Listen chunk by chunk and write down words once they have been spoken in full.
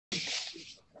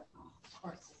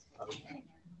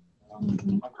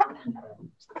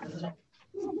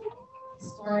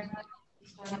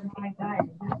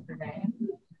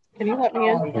Can you let me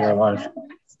in? We're live.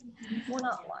 We're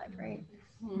not live, right?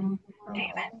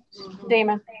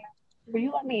 Damon, will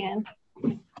you let me in?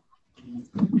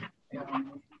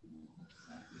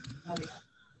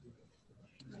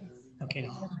 Okay.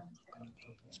 Yeah.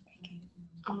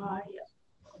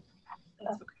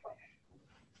 That's okay.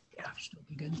 Yeah, still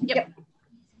be good. Yep.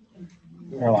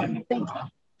 We're live. Thanks.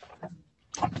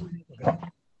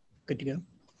 Good to go.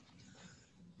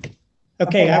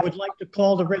 Okay, I would like to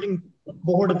call the Reading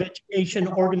Board of Education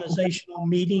organizational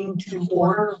meeting to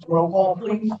order. Roll call,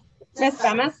 please. Miss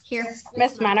Bemis? Here.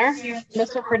 Miss Menner?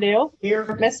 Mr. Purdue?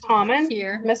 Here. Miss Tomlin?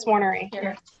 Here. Miss Warnery?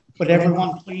 Here. Would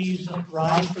everyone please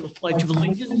rise for the Pledge of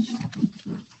Allegiance?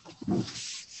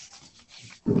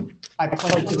 I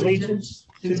pledge allegiance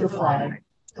to the flag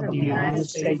of the United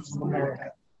States of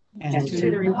America and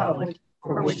to the republic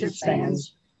for which it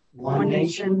stands, one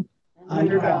nation,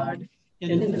 under God,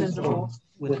 indivisible,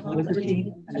 with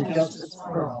liberty and justice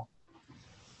for all.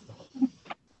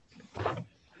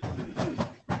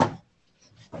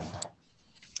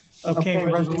 Okay,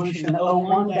 resolution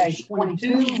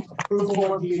 01-22,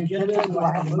 approval of the agenda. Do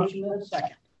I have a motion in a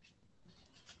second?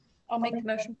 I'll make the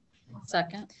motion.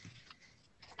 Second.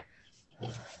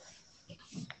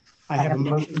 I have a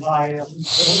motion by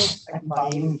Phyllis, second by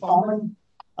Amy Tallman.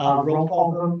 Roll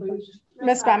call vote, please.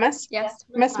 Miss Bemis? Yes.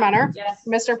 Miss Menner? Yes.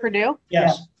 Mr. Purdue?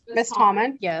 Yes. Miss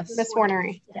Tomlin? Yes. Miss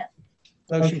Warnery?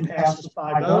 Motion passes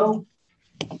 5-0.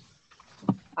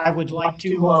 I would like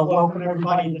to welcome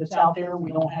everybody that's out there.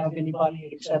 We don't have anybody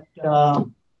except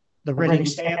the Reading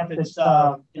staff that's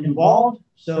involved.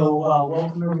 So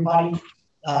welcome everybody.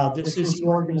 This is the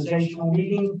organizational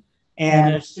meeting.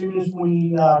 And as soon as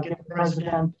we get the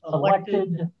president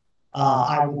elected,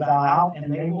 I will bow out and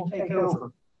they will take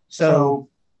over. So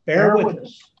bear with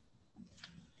us.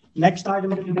 Next item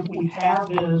that we have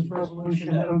is resolution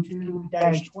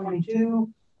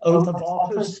 02-22, oath of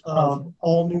office of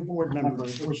all new board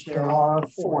members, which there are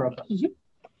 4 of us.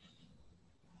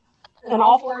 And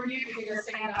all 4 of you, if you just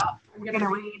stand up, I'm going to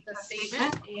read the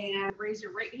statement and raise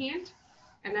your right hand.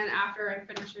 And then after I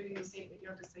finish reading the statement,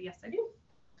 you'll just say, yes, I do.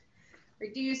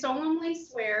 Do you solemnly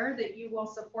swear that you will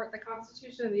support the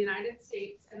Constitution of the United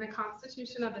States and the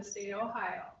Constitution of the State of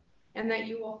Ohio, and that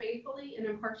you will faithfully and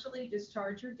impartially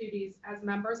discharge your duties as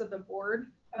members of the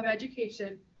Board of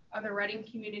Education of the Reading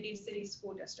Community City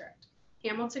School District,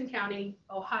 Hamilton County,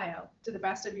 Ohio, to the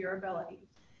best of your ability,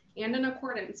 and in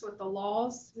accordance with the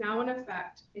laws now in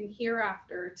effect and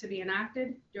hereafter to be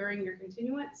enacted during your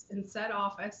continuance in said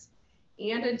office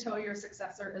and until your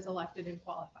successor is elected and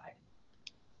qualified?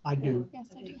 I do. Yes,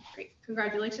 I do. Great.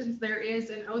 Congratulations. There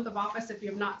is an oath of office. If you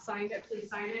have not signed it, please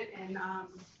sign it and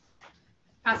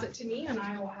pass it to me and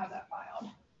I will have that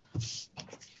filed.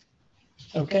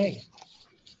 Okay.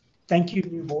 Thank you,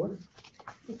 new board.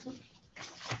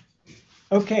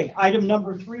 Okay, item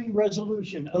number 3,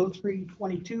 resolution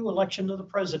 03-22, election of the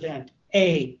president.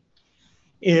 A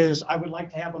is I would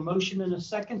like to have a motion and a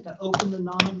second to open the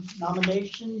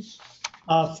nominations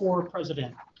for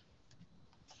president.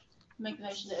 Make the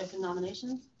motion to open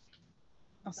nominations.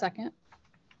 I'll second.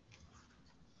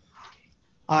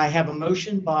 I have a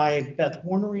motion by Beth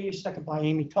Warnery, a second by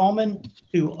Amy Tallman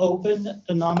to open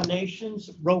the nominations.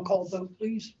 Roll call vote,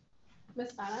 please.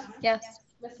 Miss Bemis? Yes.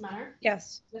 Miss Menner?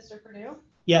 Yes. Mr. Purdue?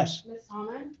 Yes. Miss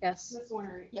Tomlin? Yes. Miss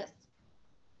Warnery? Yes.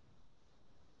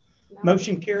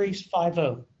 Motion carries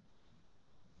 5-0.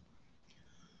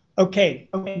 Okay,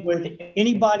 would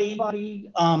anybody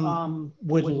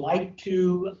would like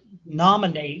to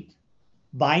nominate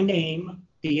by name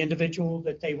the individual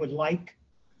that they would like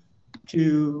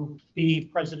to be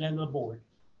president of the board?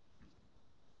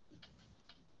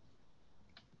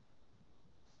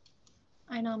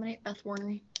 I nominate Beth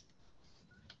Warnery.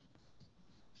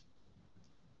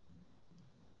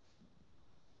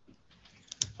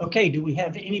 Okay, do we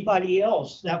have anybody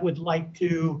else that would like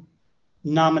to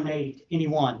nominate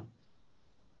anyone?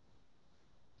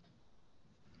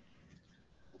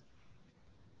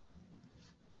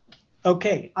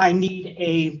 Okay, I need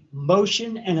a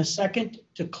motion and a second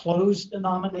to close the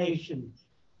nomination.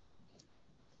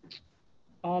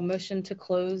 I'll motion to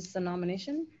close the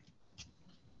nomination.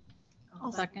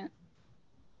 I'll second.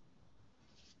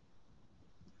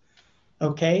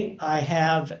 Okay, I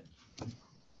have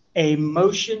a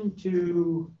motion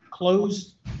to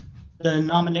close the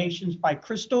nominations by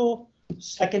Crystal,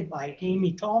 second by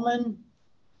Amy Tallman.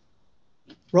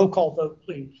 Roll call vote,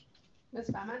 please.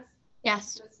 Miss Bemis?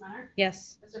 Yes. Miss Menner?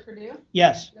 Yes. Mr. Purdue?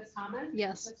 Yes, Miss Tomlin?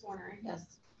 Yes. Miss Warnery?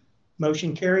 Yes.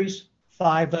 motion carries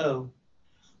 5-0.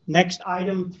 Next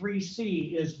item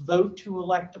 3C is vote to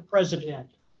elect the president.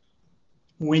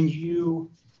 When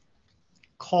you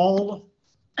call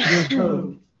your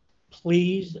vote,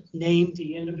 please name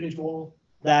the individual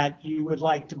that you would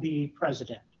like to be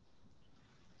president.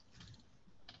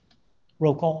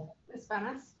 Roll call. Ms.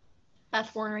 Bemis, Beth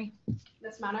Warnery.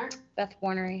 Ms. Menard, Beth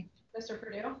Warnery. Mr.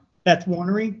 Purdue, Beth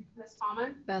Warnery. Ms.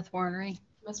 Tallman, Beth Warnery.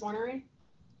 Ms. Warnery,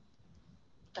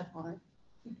 Beth Warnery.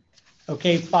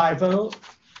 Okay, 5-0.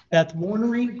 Beth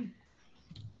Warnery.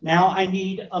 Now I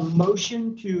need a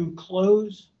motion to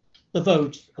close the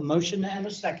votes. A motion and a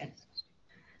second.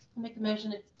 I'll make a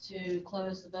motion to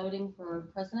close the voting for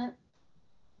president.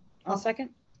 I'll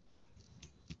second.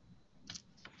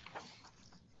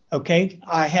 Okay,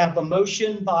 I have a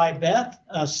motion by Beth,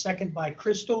 a second by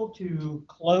Crystal to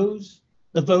close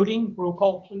the voting. Roll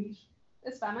call, please.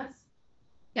 Ms. Bemis,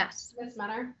 Yes. Ms.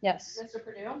 Menard, Yes. Mr.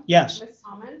 Purdue, Yes, Ms.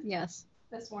 Tallman, Yes.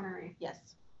 Ms. Warnery.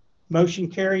 Yes. motion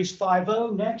carries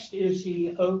 5-0. Next is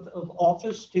the oath of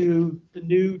office to the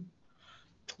new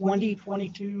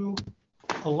 2022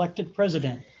 elected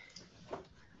president.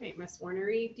 Okay, Ms.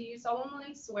 Warnery, do you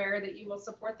solemnly swear that you will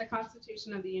support the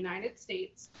Constitution of the United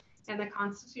States and the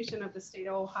Constitution of the State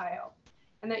of Ohio,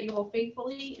 and that you will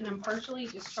faithfully and impartially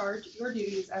discharge your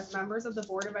duties as members of the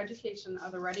Board of Education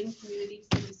of the Reading Community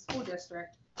City School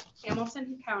District,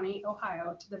 Hamilton County,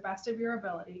 Ohio, to the best of your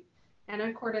ability and in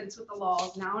accordance with the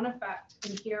laws now in effect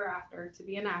and hereafter to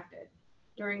be enacted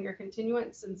during your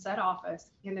continuance in said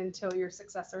office and until your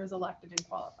successor is elected and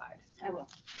qualified? I will.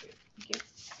 Thank you.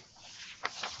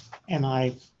 And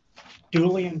I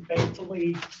duly and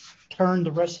faithfully turn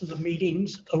the rest of the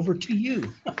meetings over to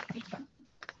you. Thank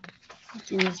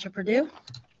you, Mr. Purdue.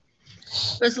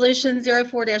 Resolution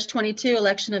 04-22,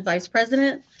 election of vice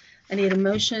president. I need a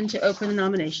motion to open the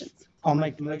nominations. I'll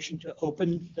make the motion to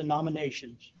open the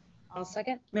nominations. I'll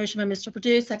second. Motion by Mr.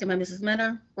 Purdue, second by Mrs.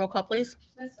 Menard. Roll call, please.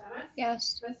 Ms. Bemis?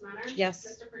 Yes. Ms. Menard? Yes.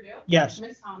 Mr. Purdue? Yes,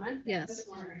 Ms. Tallman? Yes. Ms.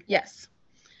 Warnery? Yes.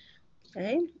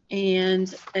 Okay,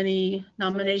 and any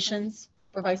nominations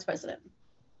for vice president?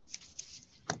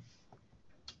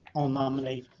 I'll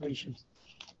nominate Alicia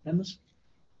Bemis.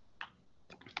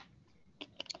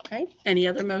 Okay, any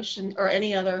other motion or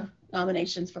any other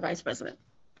nominations for vice president?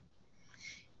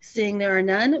 Seeing there are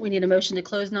none, we need a motion to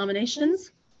close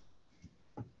nominations.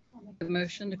 I'll make a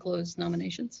motion to close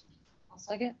nominations. I'll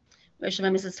second. Motion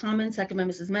by Mrs. Tallman, second by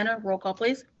Mrs. Menard. Roll call,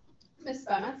 please. Ms.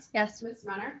 Bemis? Yes. Ms.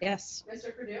 Menard? Yes.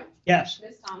 Mr. Purdue? Yes,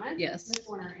 Ms. Tallman? Yes. Ms.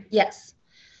 Warnery? Yes.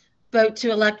 Vote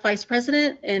to elect vice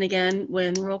president, and again,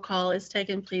 when roll call is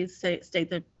taken, please state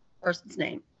the person's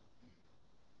name.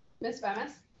 Ms.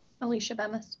 Bemis? Alicia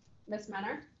Bemis. Ms.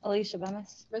 Menard? Alicia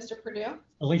Bemis. Mr. Purdue?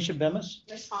 Alicia Bemis.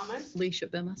 Ms. Tallman? Alicia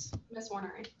Bemis. Ms.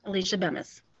 Warnery? Alicia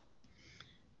Bemis.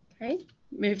 Okay,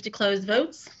 move to close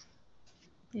votes.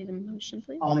 Need a motion,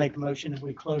 please. I'll make a motion if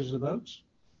we close the votes.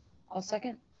 I'll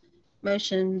second.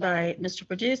 Motion by Mr.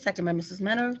 Purdue, second by Mrs.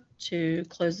 Menard to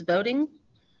close the voting.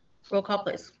 Roll call,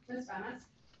 please. Ms. Bemis?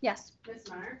 Yes. Ms.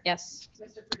 Menard? Yes.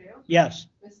 Mr. Purdue? Yes,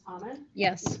 Ms. Tallman?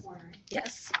 Yes. Ms. Warnery?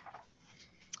 Yes.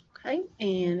 Okay,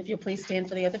 and if you'll please stand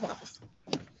for the oath of office.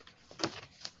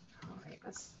 All right,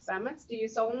 Ms. Bemis, do you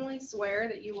solemnly swear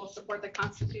that you will support the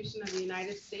Constitution of the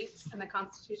United States and the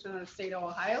Constitution of the State of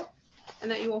Ohio,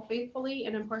 and that you will faithfully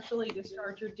and impartially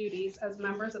discharge your duties as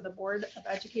members of the Board of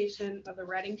Education of the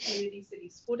Reading Community City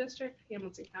School District,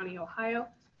 Hamilton County, Ohio,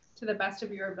 to the best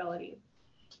of your ability,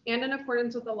 and in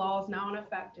accordance with the laws now in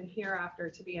effect and hereafter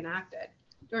to be enacted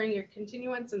during your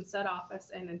continuance in said office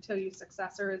and until your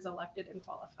successor is elected and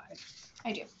qualified?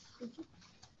 I do.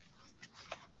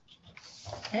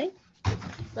 Okay.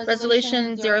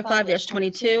 Resolution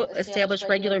 05-22, establish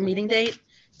regular meeting date,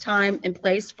 time, and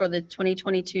place for the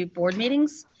 2022 board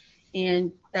meetings,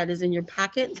 and that is in your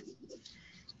packet.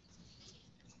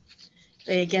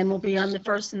 They again will be on the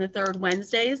first and the third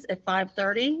Wednesdays at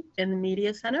 5:30 in the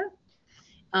media center.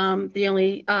 The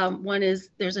only one is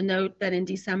there's a note that in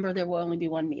December there will only be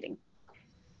one meeting.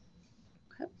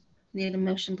 Okay. Need a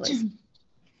motion, please.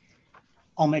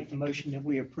 I'll make the motion that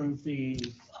we approve the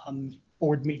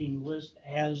board meeting list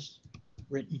as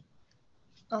written.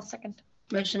 I'll second.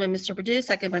 Motion by Mr. Purdue,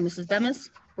 second by Mrs. Bemis.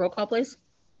 Roll call, please.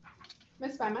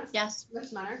 Ms. Bemis? Yes.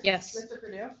 Ms. Menard? Yes. Mr.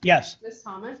 Purdue? Yes, Ms.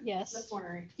 Tallman? Yes. Ms.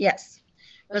 Warnery? Yes.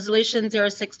 Resolution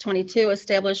 06-22,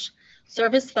 establish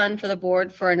service fund for the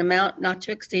board for an amount not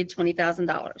to exceed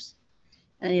 $20,000.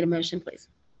 I need a motion, please.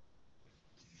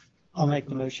 I'll make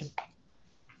the motion.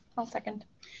 I'll second.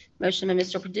 Motion by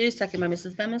Mr. Purdue, second by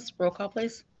Mrs. Bemis. Roll call,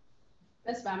 please.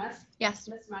 Ms. Bemis? Yes.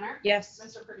 Ms. Menard? Yes.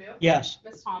 Mr. Purdue? Yes,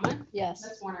 Ms. Tallman? Yes.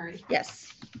 Ms. Warnery?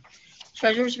 Yes.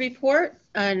 Treasurer's report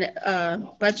and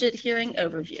budget hearing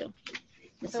overview.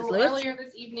 So Lewis? earlier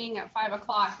this evening at 5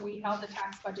 o'clock, we held the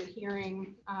tax budget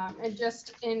hearing. And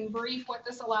just in brief, what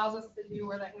this allows us to do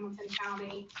with Hamilton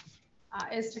County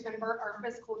is to convert our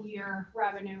fiscal year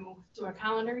revenue to a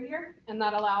calendar year. And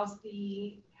that allows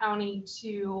the county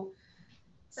to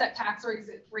set tax rates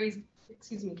and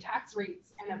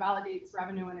it validates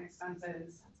revenue and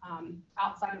expenses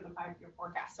outside of the 5-year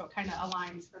forecast. So it kind of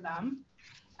aligns for them.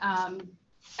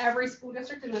 Every school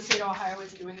district in the state of Ohio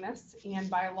is doing this, and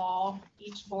by law,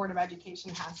 each Board of Education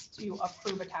has to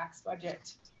approve a tax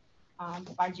budget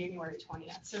by January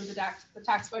 20th. So the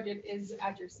tax budget is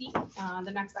at your seat.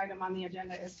 The next item on the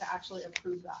agenda is to actually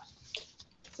approve that.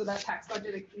 So that tax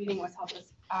budget meeting was held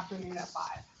this afternoon at 5.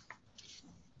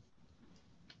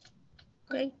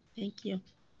 Great, thank you.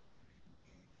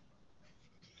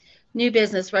 New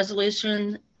business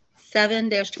resolution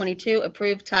 7-22,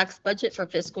 approved tax budget for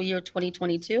fiscal year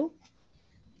 2022.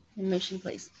 Motion,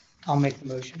 please. I'll make the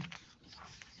motion.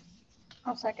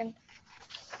 I'll second.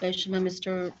 Motion by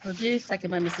Mr. Purdue,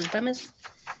 second by Mrs. Bemis.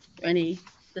 Any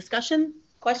discussion,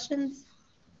 questions?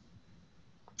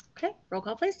 Okay, roll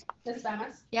call, please. Ms.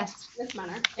 Bemis? Yes. Ms.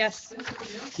 Menner? Yes. Mr.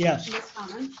 Purdue? Yes. Ms.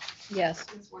 Common? Yes.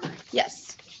 Ms. Warner?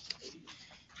 Yes.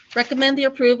 Recommend the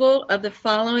approval of the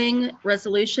following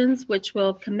resolutions, which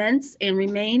will commence and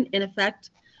remain in effect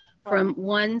from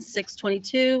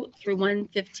 1/6/22 through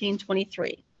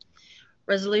 1/15/23.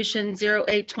 Resolution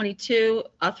 0822,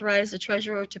 authorize the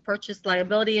treasurer to purchase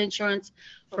liability insurance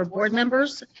for board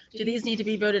members. Do these need to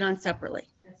be voted on separately?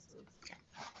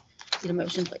 Need a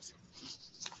motion, please.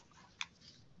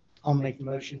 I'll make the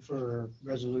motion for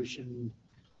resolution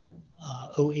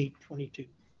 0822.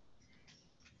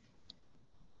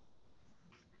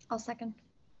 I'll second.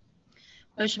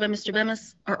 Motion by Mr.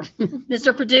 Bemis, or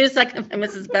Mr. Purdue, second by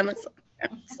Mrs. Bemis.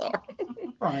 I'm sorry.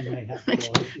 Brian may have to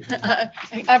go.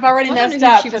 I've already I wondered messed who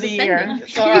up she for was the year. offending.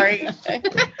 Sorry.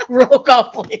 Roll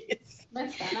call, please.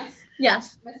 Ms. Bemis?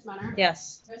 Yes. Ms. Menner?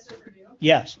 Yes. Mr. Purdue?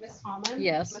 Yes. Ms. Common?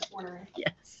 Yes. Ms. Warner?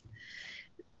 Yes.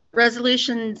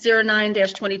 Resolution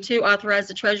 09-22, authorize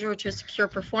the treasurer to secure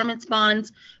performance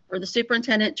bonds for the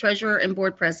superintendent, treasurer, and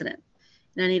board president.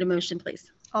 And I need a motion,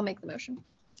 please. I'll make the motion.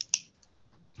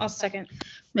 I'll second.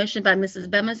 Motion by Mrs.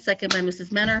 Bemis, second by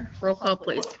Mrs. Menner. Roll call,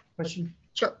 please. Question?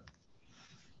 Sure.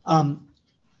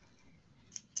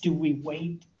 Do we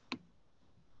wait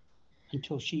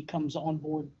until she comes on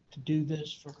board to do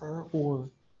this for her, or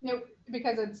No,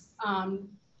 because it's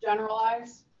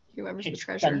generalized. Whoever's the it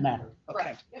treasurer. doesn't matter? Okay,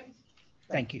 Correct. Yep,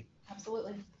 thank you.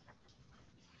 absolutely.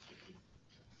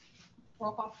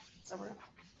 Roll call. So we're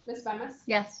Ms. Bemis?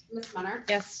 Yes. Ms. Menner?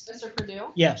 Yes. Mr.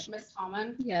 Purdue? Yes. Ms.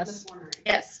 Common? Yes. Ms. Warner?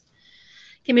 Yes.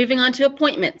 Okay, moving on to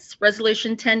appointments.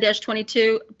 Resolution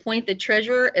 10-22, appoint the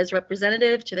treasurer as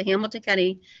representative to the Hamilton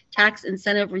County Tax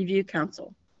Incentive Review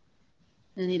Council.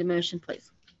 I need a motion,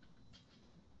 please.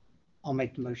 I'll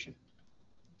make the motion.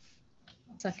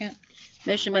 Second.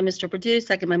 Motion by Mr. Purdue,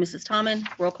 second by Mrs. Tomlin.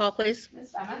 Roll call, please.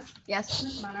 Ms. Bemis? Yes.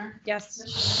 Ms. Menner? Yes.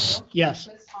 Mr. Purdue? Yes.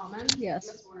 Ms. Common? Yes.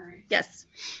 Ms. Warner? Yes.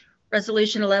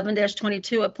 Resolution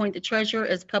 11-22, appoint the treasurer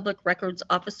as public records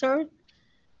officer.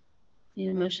 Need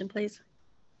a motion, please.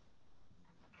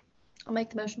 I'll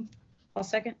make the motion. I'll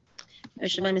second.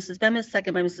 Motion by Mrs. Bemis,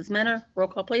 second by Mrs. Menner. Roll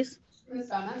call, please. Ms.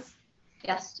 Bemis?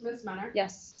 Yes. Ms. Menner?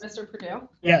 Yes. Mr. Purdue?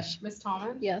 Yes. Ms.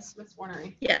 Tomlin? Yes. Ms.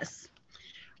 Warner? Yes.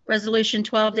 Resolution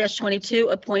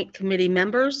 12-22, appoint committee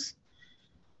members.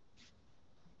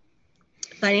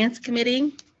 Finance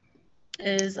Committee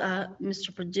is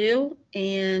Mr. Purdue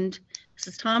and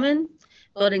Mrs. Tomlin.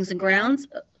 Buildings and Grounds,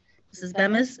 Mrs.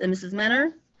 Bemis and Mrs.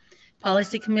 Menner.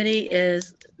 Policy Committee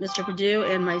is Mr. Purdue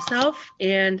and myself.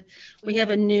 And we have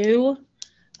a new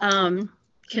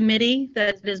committee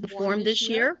that is formed this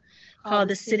year called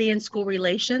the City and School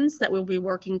Relations that will be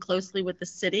working closely with the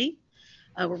city.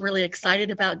 We're really excited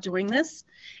about doing this.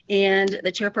 And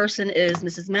the chairperson is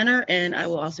Mrs. Menner, and I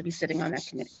will also be sitting on that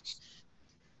committee.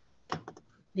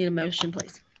 Need a motion,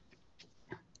 please.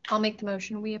 I'll make the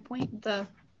motion. We appoint the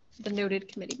noted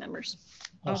committee members.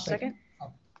 I'll second.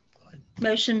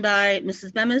 Motion by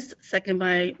Mrs. Bemis, second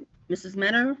by Mrs.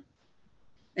 Menner.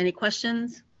 Any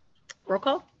questions? Roll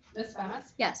call? Ms.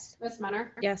 Bemis? Yes. Ms.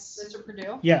 Menner? Yes. Mr.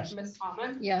 Purdue? Yes. Ms.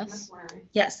 Tomlin? Yes. Ms. Warner?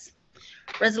 Yes.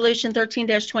 Resolution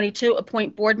 13-22,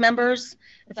 appoint board members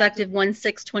effective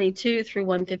 1/6/22 through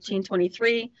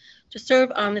 1/15/23 to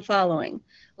serve on the following: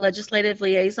 legislative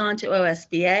liaison to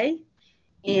OSBA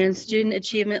and student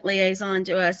achievement liaison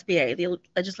to OSBA. The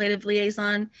legislative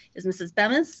liaison is Mrs.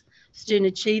 Bemis. Student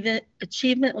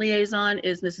achievement liaison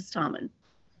is Mrs. Tomlin.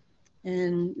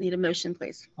 And need a motion,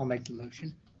 please. I'll make the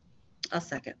motion. I'll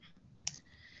second.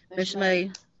 Motion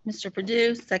by Mr.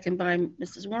 Purdue, second by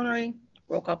Mrs. Warnery.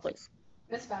 Roll call, please.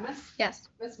 Ms. Bemis? Yes.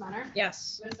 Ms. Menner?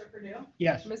 Yes. Mr. Purdue?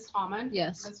 Yes. Ms. Tallman?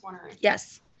 Yes. Ms. Warner?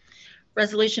 Yes.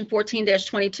 Resolution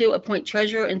 14-22, appoint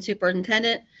treasurer and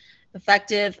superintendent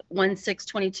effective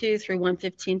 1/6/22 through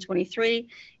 1/15/23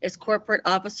 as corporate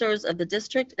officers of the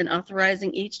district and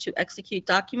authorizing each to execute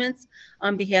documents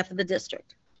on behalf of the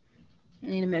district. I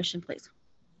need a motion, please.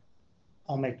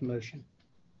 I'll make the motion.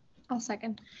 I'll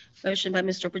second. Motion by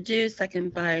Mr. Purdue,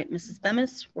 second by Mrs.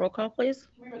 Bemis. Roll call, please.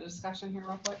 Can we have a discussion here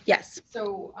real quick? Yes.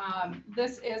 So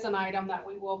this is an item that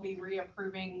we will be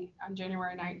reapproving on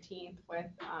January 19th with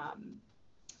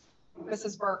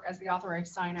Mrs. Burke as the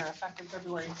authorized signer effective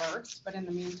February 1st. But in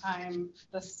the meantime,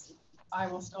 I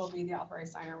will still be the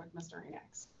authorized signer with Mr.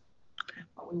 Enix. Okay.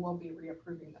 But we will be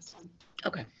reapproving this one.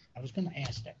 Okay. I was gonna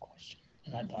ask that question,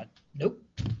 and I thought, nope,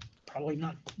 probably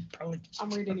not, probably. I'm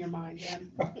reading your mind,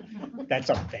 Dan. That's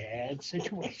a bad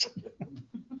situation.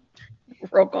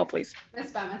 Roll call, please.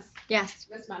 Ms. Bemis? Yes.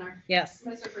 Ms. Menner? Yes.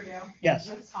 Mr. Purdue? Yes.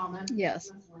 Ms. Tallman? Yes.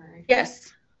 Ms. Warner?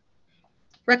 Yes.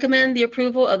 Recommend the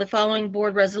approval of the following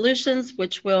board resolutions,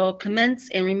 which will commence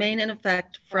and remain in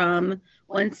effect from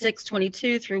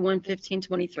 1/6/22 through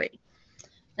 1/15/23.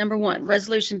 Number one,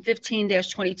 Resolution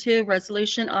 15-22,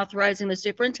 resolution authorizing the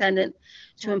superintendent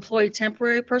to employ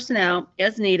temporary personnel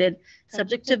as needed,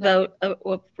 subject to vote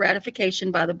of ratification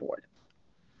by the board.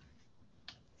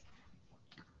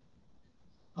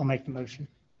 I'll make the motion.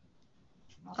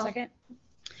 I'll second.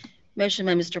 Motion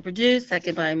by Mr. Purdue,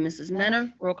 second by Mrs.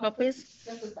 Menner. Roll call, please.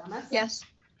 Mrs. Bemis? Yes.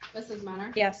 Mrs.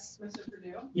 Menner? Yes. Mr.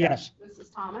 Purdue? Yes.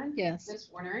 Mrs. Tallman? Yes. Ms.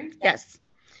 Warner? Yes.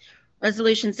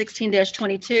 Resolution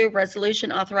 16-22,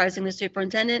 resolution authorizing the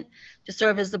superintendent to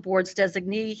serve as the board's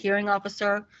designee hearing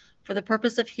officer for the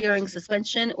purpose of hearing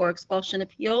suspension or expulsion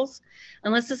appeals,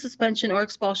 unless the suspension or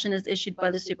expulsion is issued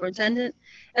by the superintendent,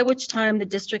 at which time the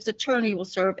district's attorney will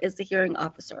serve as the hearing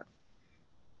officer.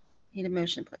 Need a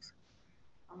motion, please.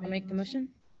 I'll make the motion.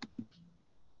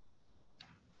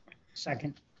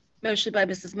 Second. Motion by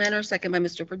Mrs. Menner, second by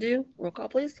Mr. Purdue. Roll call,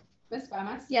 please. Ms.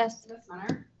 Bemis? Yes. Ms.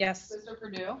 Menner? Yes. Mr.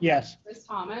 Purdue? Yes. Ms.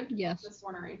 Tallman? Yes. Ms.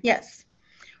 Warner? Yes.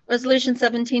 Resolution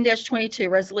 17-22,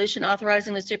 resolution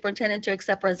authorizing the superintendent to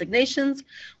accept resignations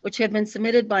which have been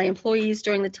submitted by employees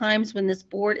during the times when this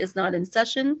board is not in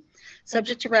session,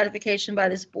 subject to ratification by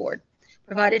this board.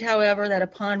 Provided, however, that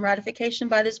upon ratification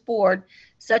by this board,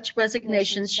 such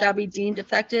resignations shall be deemed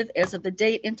effective as of the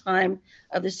date and time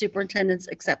of the superintendent's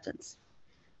acceptance.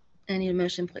 I need a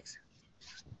motion, please.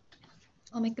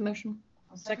 I'll make the motion.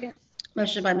 I'll second.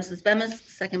 Motion by Mrs. Bemis,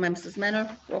 second by Mrs.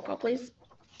 Menner. Roll call, please.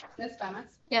 Ms. Bemis?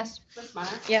 Yes. Ms.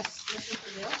 Menner? Yes. Mr.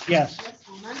 Purdue? Yes. Ms.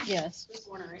 Tallman? Yes. Ms.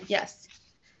 Warner? Yes.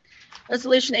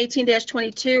 Resolution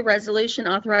 18-22, resolution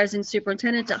authorizing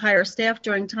superintendent to hire staff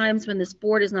during times when this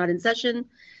board is not in session,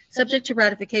 subject to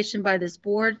ratification by this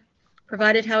board.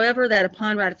 Provided, however, that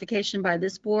upon ratification by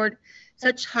this board,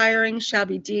 such hiring shall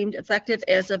be deemed effective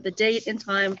as of the date and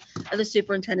time of the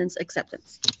superintendent's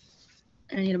acceptance.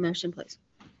 I need a motion, please.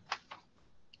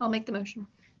 I'll make the motion.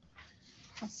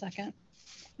 I'll second.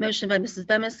 Motion by Mrs.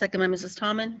 Bemis, second by Mrs.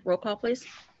 Tallman. Roll call, please.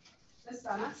 Ms.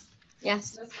 Bemis?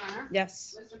 Yes. Ms. Menner?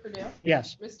 Yes. Mr. Purdue?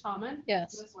 Yes. Ms. Tallman?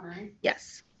 Yes. Ms. Warner?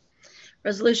 Yes.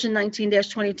 Resolution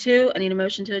 19-22, I need a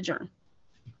motion to adjourn.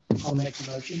 I'll make the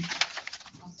motion.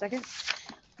 I'll second.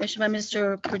 Motion by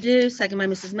Mr. Purdue, second by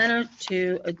Mrs. Menner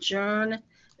to adjourn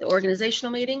the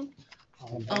organizational meeting.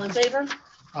 All in favor?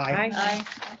 Aye. Aye.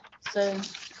 So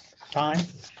Time?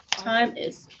 time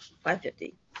is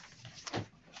 5:50.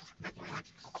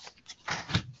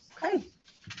 Okay.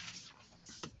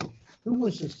 Who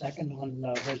was the second on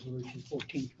resolution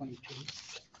 1422?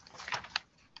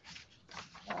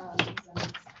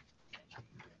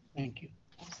 Thank you.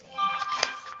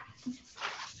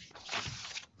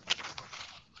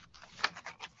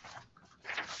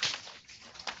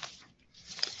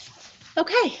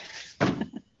 Okay.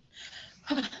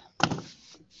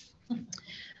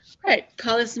 All right,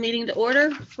 call this meeting to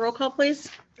order. Roll call, please.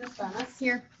 Ms. Bemis?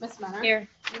 Here. Ms. Menner? Here.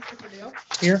 Mr. Purdue?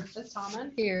 Here? Ms.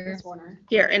 Tallman? Here. Ms. Warner?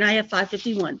 Here, and I have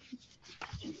 5:51.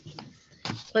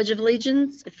 Pledge of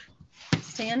Allegiance.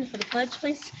 Stand for the pledge,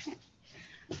 please.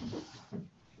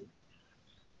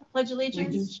 Pledge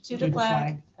allegiance to the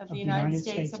flag of the United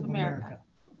States of America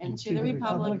and to the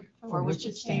republic for which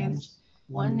it stands,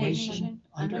 one nation,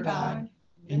 under God,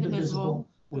 indivisible,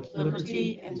 with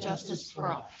liberty and justice for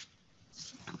all.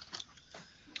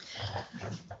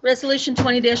 Resolution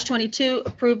 20-22,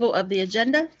 approval of the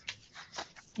agenda.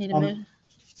 Need a mo-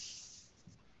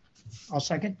 I'll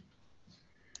second.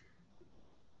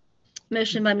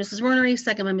 motion by Mrs. Wernery,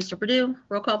 second by Mr. Purdue.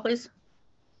 Roll call, please.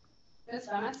 Ms.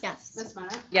 Bennett? Yes. Ms.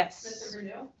 Bennett? Yes. Mr.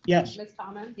 Rudeau? Yes. Ms.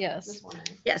 Common? Yes. Ms. Warner?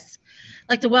 Yes.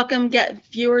 I'd like to welcome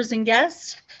viewers and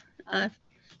guests.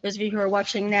 Those of you who are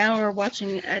watching now or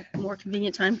watching at a more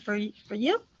convenient time for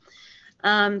you.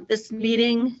 This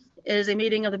meeting is a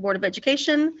meeting of the Board of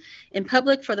Education in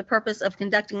public for the purpose of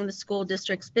conducting the school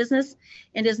district's business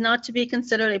and is not to be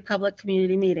considered a public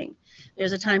community meeting.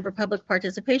 There's a time for public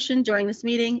participation during this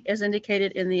meeting as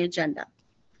indicated in the agenda.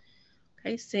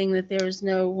 Okay, seeing that there's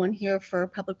no one here for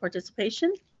public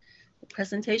participation,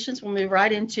 presentations, we'll move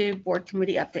right into board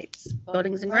committee updates.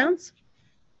 Buildings and grounds.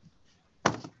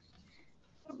 I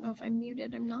don't know if I'm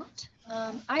muted. I'm not.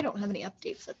 I don't have any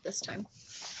updates at this time.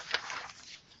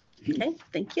 Okay,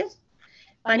 thank you.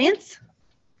 Finance.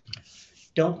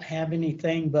 Don't have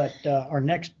anything, but our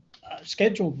next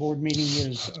scheduled board meeting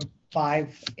is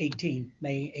 5/18,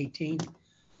 May 18th.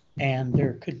 And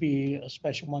there could be a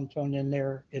special one thrown in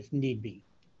there if need be.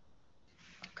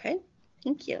 Okay,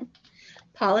 thank you.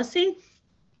 Policy,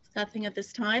 nothing at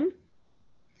this time.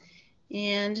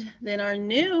 And then our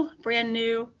brand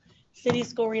new city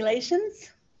school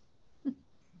relations.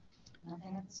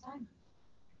 Nothing at this time.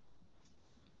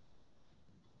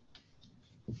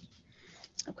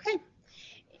 Okay.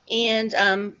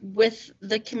 And with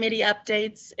the committee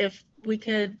updates, if we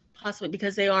could possibly,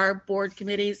 because they are board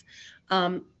committees,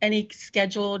 any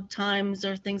scheduled times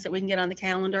or things that we can get on the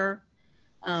calendar,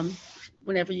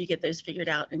 whenever you get those figured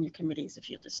out in your committees, if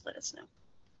you'll just let us know.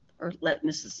 Or let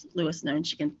Mrs. Lewis know and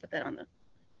she can put that on the.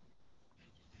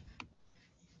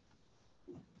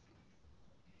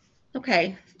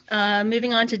 Okay,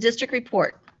 moving on to district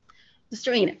report.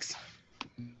 Mr. Enix.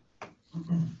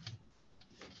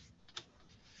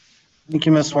 Thank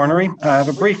you, Ms. Warnery. I have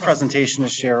a brief presentation to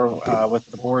share with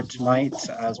the board tonight,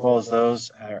 as well as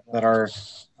those that are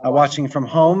watching from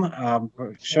home.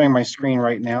 We're showing my screen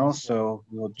right now, so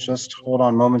we'll just hold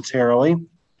on momentarily.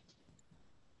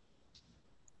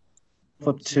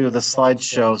 Flip to the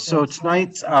slideshow. So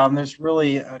tonight, there's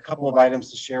really a couple of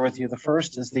items to share with you. The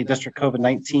first is the district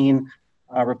COVID-19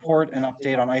 report and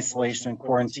update on isolation and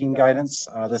quarantine guidance.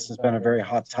 This has been a very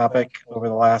hot topic over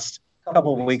the last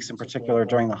couple of weeks, in particular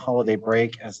during the holiday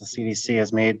break, as the CDC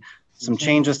has made some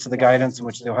changes to the guidance in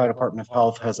which the Ohio Department of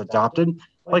Health has adopted.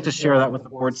 I'd like to share that with the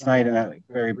board tonight in a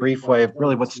very brief way of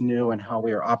really what's new and how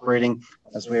we are operating,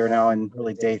 as we are now in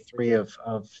really day 3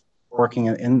 of working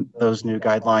in those new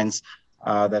guidelines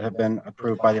that have been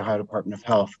approved by the Ohio Department of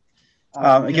Health.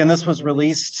 Again, this was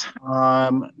released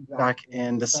back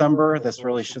in December. This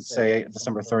really should say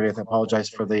December 30th. I apologize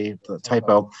for the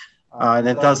typo. And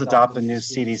it does adopt the new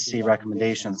CDC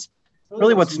recommendations.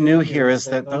 Really what's new here is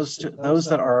that those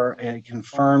that are a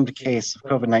confirmed case of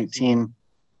COVID-19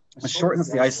 shortens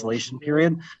the isolation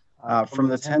period from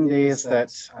the 10 days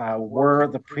that were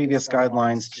the previous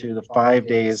guidelines to the 5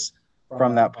 days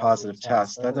from that positive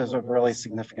test. That is a really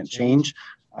significant change,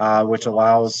 which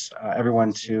allows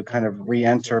everyone to kind of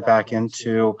re-enter back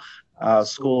into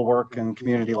school, work, and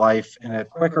community life in a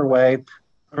quicker way,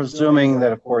 presuming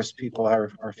that, of course, people are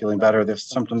feeling better, their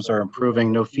symptoms are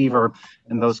improving, no fever,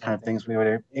 and those kind of things. We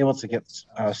were able to get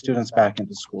students back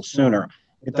into school sooner.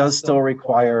 It does still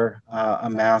require a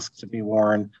mask to be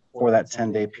worn for that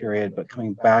 10-day period, but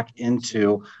coming back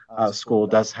into school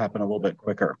does happen a little bit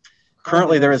quicker.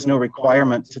 Currently, there is no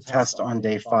requirement to test on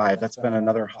day 5. That's been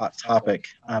another hot topic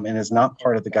and is not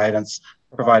part of the guidance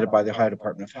provided by the Ohio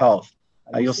Department of Health.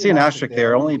 You'll see an asterisk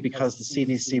there only because the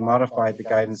CDC modified the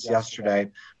guidance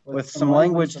yesterday with some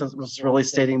language that was really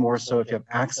stating more so if you have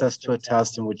access to a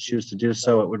test and would choose to do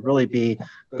so, it would really be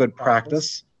good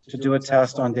practice to do a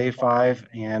test on day 5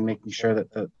 and making sure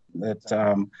that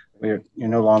you're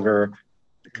no longer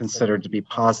considered to be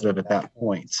positive at that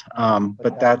point.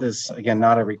 But that is, again,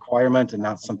 not a requirement and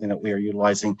not something that we are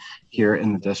utilizing here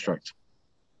in the district.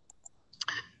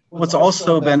 What's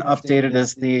also been updated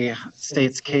is the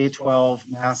state's K-12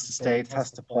 mask to stay,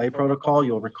 test to play protocol.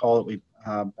 You'll recall that we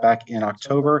back in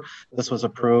October, this was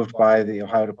approved by the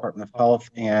Ohio Department of Health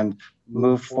and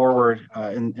moved forward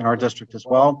in our district as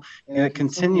well. And it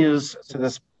continues to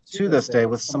this day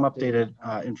with some updated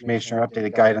information or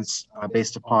updated guidance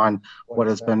based upon what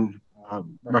has been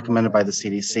recommended by the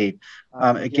CDC.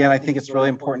 Again, I think it's really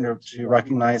important to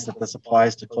recognize that this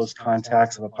applies to close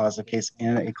contacts of a positive case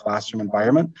in a classroom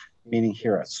environment, meaning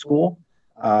here at school.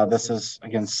 This is,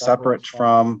 again, separate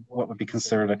from what would be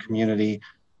considered a community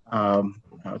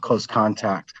close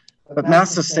contact. But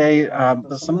masks to stay,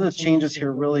 some of the changes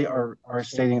here really are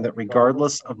stating that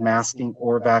regardless of masking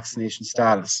or vaccination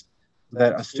status,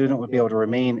 that a student would be able to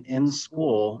remain in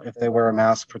school if they wear a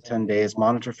mask for 10 days,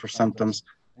 monitor for symptoms,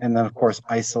 and then of course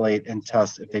isolate and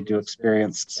test if they do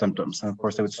experience symptoms. And of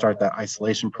course they would start that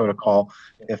isolation protocol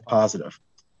if positive.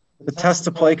 The test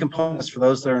to play component is for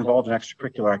those that are involved in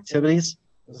extracurricular activities.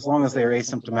 As long as they are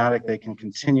asymptomatic, they can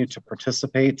continue to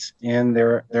participate in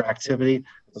their activity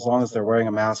as long as they're wearing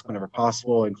a mask whenever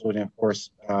possible, including, of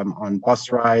course, on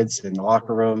bus rides, in the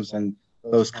locker rooms, and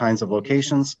those kinds of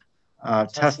locations.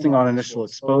 Testing on initial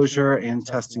exposure and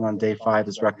testing on day 5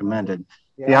 is recommended.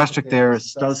 The asterisk there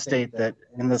does state that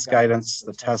in this guidance,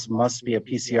 the test must be a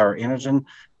PCR antigen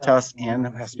test and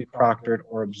has to be proctored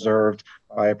or observed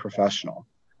by a professional.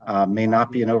 May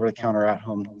not be an over-the-counter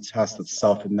at-home test that's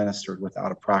self-administered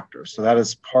without a proctor. So that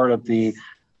is part of the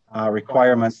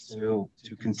requirements to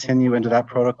continue into that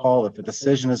protocol. If a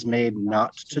decision is made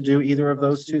not to do either of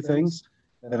those two things,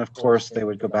 then of course they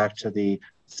would go back to the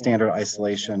standard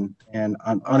isolation and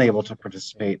unable to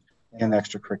participate in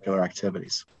extracurricular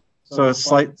activities. So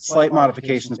slight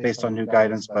modifications based on new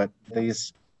guidance, but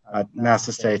these mask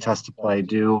to stay, test to play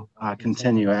do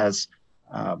continue as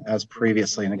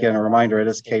previously. And again, a reminder, it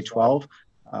is K-12.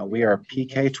 We are a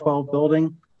PK-12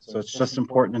 building, so it's just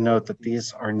important to note that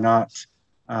these are not,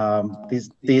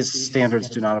 these standards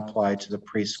do not apply to the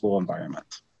preschool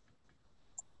environment.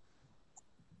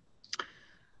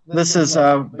 This is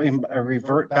a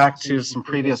revert back to some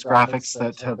previous graphics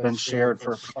that have been shared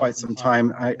for quite some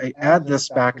time. I add this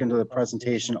back into the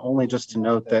presentation only just to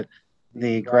note that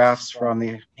the graphs from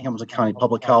the Hamilton County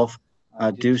Public Health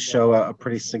do show a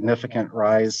pretty significant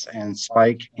rise and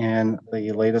spike in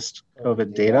the latest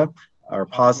COVID data or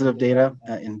positive data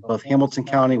in both Hamilton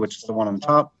County, which is the one on the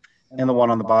top, and the one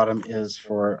on the bottom is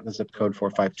for the zip code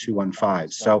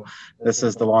 45215. So this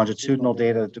is the longitudinal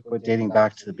data dating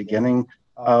back to the beginning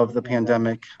of the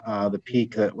pandemic, the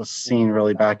peak that was seen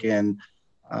really back in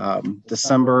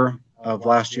December of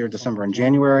last year, December and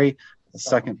January, the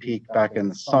second peak back in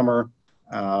the summer,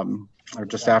 or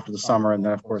just after the summer, and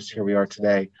then of course here we are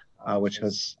today, which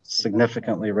has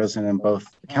significantly risen in both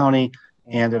the county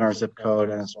and in our zip code,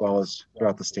 and as well as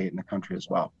throughout the state and the country as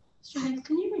well.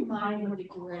 Can you remind me of the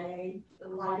gray, the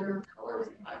lighter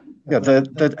color? Yeah,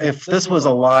 if this was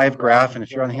a live graph, and if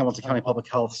you're on the Hamilton County Public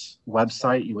Health's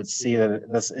website, you would see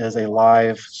that this is a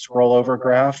live scroll over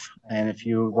graph. And if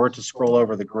you were to scroll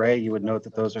over the gray, you would note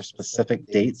that those are specific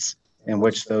dates in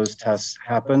which those tests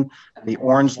happen. The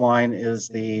orange line is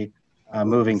the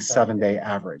moving 7-day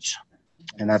average.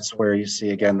 And that's where you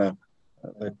see, again, the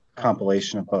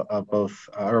compilation of both,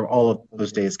 or all of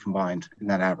those days combined in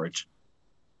that average.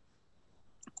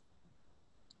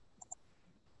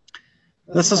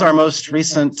 This is our most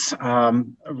recent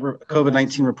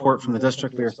COVID-19 report from the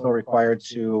district. We are still required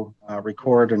to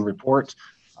record and report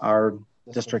our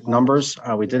district numbers.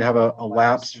 We did have a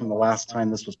lapse from the last time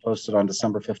this was posted on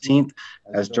December 15th,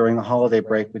 as during the holiday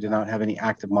break, we did not have any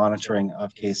active monitoring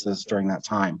of cases during that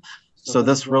time. So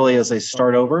this really is a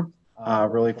start over,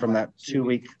 really from that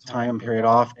 2-week time period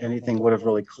off. Anything would have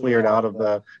really cleared out of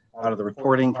the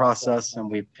reporting process,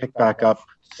 and we picked back up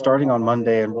starting on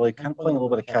Monday and really kind of playing a little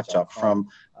bit of catch up from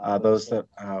those that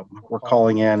were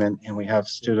calling in, and we have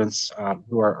students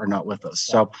who are not with us.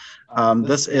 So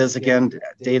this is, again,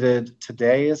 dated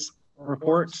today's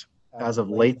report as of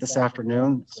late this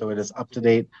afternoon. So it is up to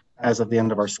date as of the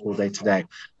end of our school day today.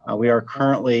 We are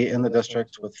currently in the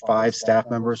district with 5 staff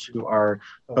members who are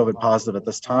COVID positive at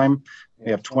this time.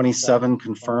 We have 27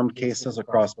 confirmed cases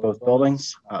across both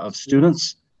buildings of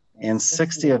students, and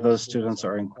 60 of those students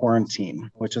are in quarantine,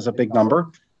 which is a big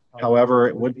number. However,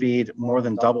 it would be more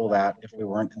than double that if we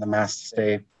weren't in the mask to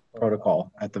stay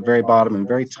protocol. At the very bottom, in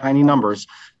very tiny numbers,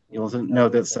 you'll know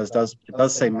that it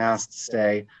does say mask to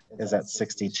stay is at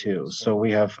 62. So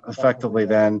we have effectively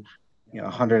then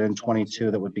 122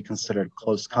 that would be considered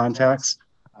close contacts.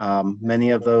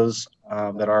 Many of those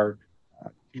that are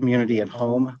community at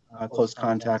home close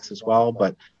contacts as well,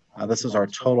 but this is our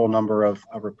total number of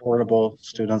reportable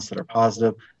students that are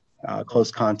positive,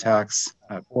 close contacts,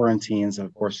 quarantines, and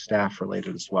of course staff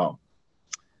related as well.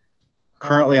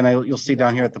 Currently, and you'll see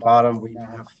down here at the bottom, we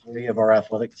have 3 of our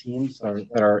athletic teams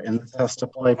that are in the test to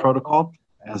play protocol,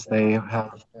 as they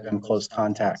have been close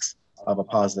contacts of a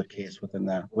positive case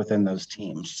within those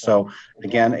teams. So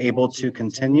again, able to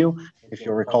continue. If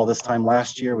you'll recall, this time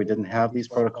last year, we didn't have these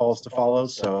protocols to follow.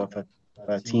 So if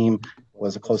a team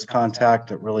was a close contact,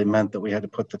 it really meant that we had to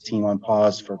put the team on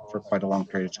pause for quite a long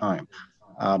period of time.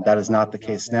 That is not the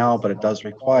case now, but it does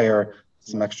require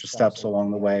some extra steps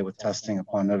along the way with testing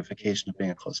upon notification of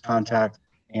being a close contact,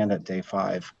 and at day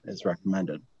 5 is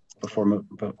recommended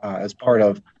as part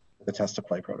of the test to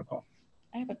play protocol.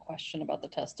 I have a question about the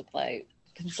test to play.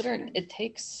 Considering it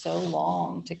takes so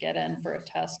long to get in for a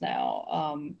test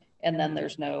now, and then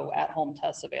there's no at-home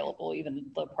tests available, even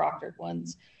the proctored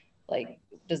ones. Like,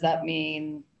 does that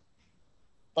mean,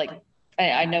 like,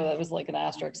 I know that was like an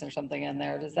asterisk or something in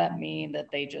there. Does that mean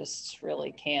that they just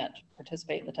really can't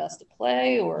participate in the test to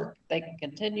play, or they can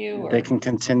continue? Or? They can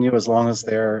continue as long as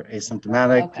they're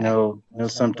asymptomatic, Okay. no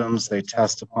symptoms. They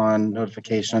test upon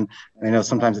notification. And I know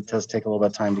sometimes it does take a little bit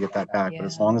of time to get that back, but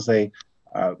as long as they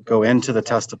go into the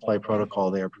test to play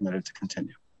protocol, they are permitted to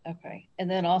continue. Okay.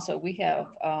 And then also we have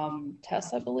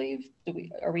tests, I believe.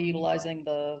 Are we utilizing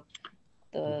the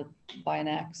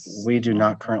Binax? We do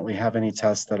not currently have any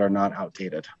tests that are not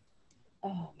outdated.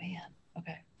 Oh man.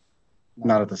 Okay.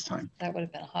 Not at this time. That would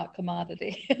have been a hot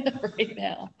commodity right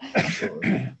now.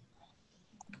 Absolutely.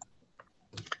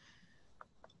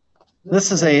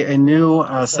 This is a new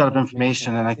set of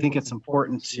information, and I think it's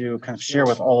important to kind of share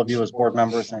with all of you as board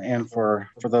members and for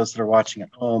those that are watching at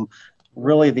home,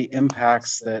 really the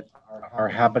impacts that are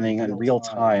happening in real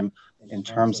time in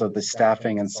terms of the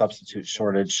staffing and substitute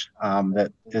shortage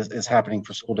that is happening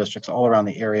for school districts all around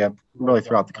the area, really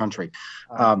throughout the country.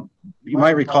 You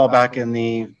might recall back in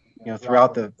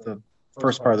throughout the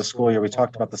first part of the school year, we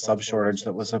talked about the sub shortage.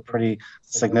 That was a pretty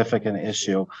significant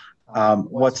issue.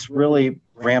 What's really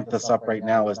ramped this up right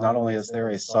now is not only is there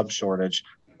a sub shortage,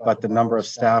 but the number of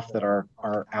staff that are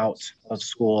out of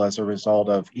school as a result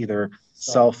of either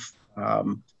self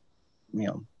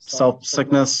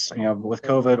sickness, with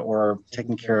COVID, or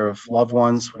taking care of loved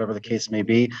ones, whatever the case may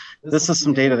be. This is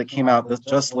some data that came out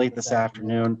just late this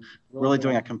afternoon, really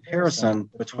doing a comparison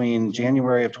between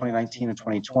January of 2019 and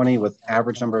 2020 with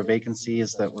average number of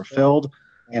vacancies that were filled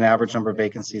and average number of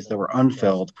vacancies that were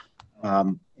unfilled,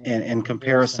 in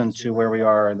comparison to where we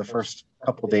are in the first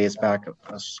couple of days back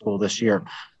of school this year.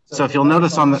 So if you'll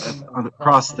notice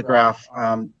across the graph,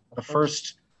 the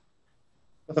first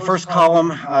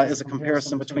column is a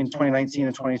comparison between 2019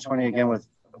 and 2020, again, with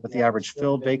the average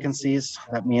filled vacancies.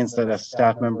 That means that a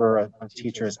staff member, a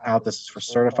teacher is out. This is for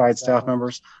certified staff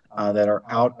members that are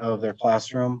out of their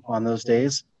classroom on those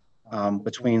days.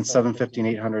 Between 750 and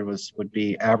 800 would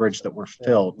be average that were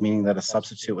filled, meaning that a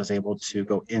substitute was able to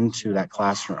go into that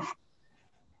classroom.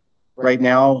 Right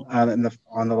now, on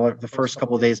the first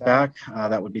couple of days back,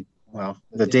 that would be,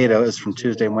 the data is from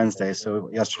Tuesday and Wednesday, so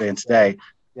yesterday and today.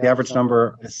 The average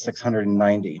number is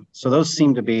 690. So those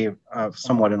seem to be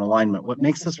somewhat in alignment. What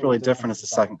makes this really different is the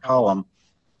second column.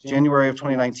 January of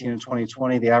 2019 and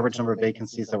 2020, the average number of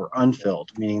vacancies that were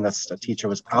unfilled, meaning that a teacher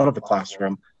was out of the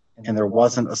classroom and there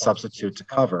wasn't a substitute to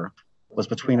cover, was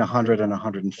between 100 and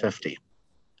 150.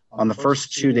 On the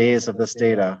first 2 days of this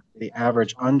data, the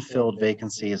average unfilled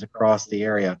vacancies across the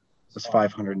area was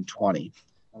 520.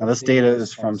 Now, this data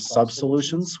is from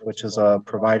SubSolutions, which is a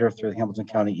provider through the Hamilton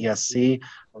County ESC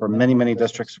for many, many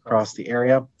districts across the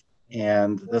area.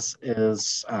 And this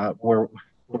is where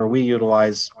we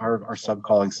utilize our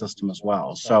sub-calling system as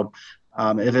well. So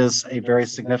it is a very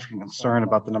significant concern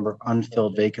about the number of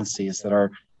unfilled vacancies that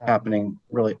are happening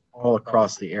really all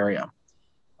across the area.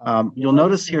 You'll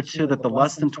notice here too that the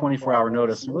less than 24-hour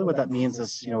notice, and really what that means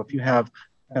is, if you have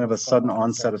kind of a sudden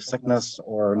onset of sickness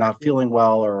or not feeling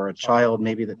well, or a child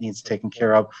maybe that needs taken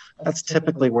care of, that's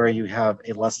typically where you have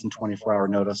a less than 24-hour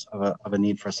notice of a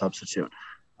need for a substitute.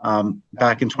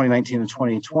 Back in 2019 and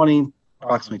 2020,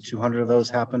 approximately 200 of those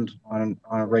happened on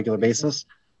a regular basis.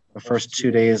 The first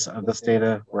 2 days of this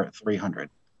data were at 300,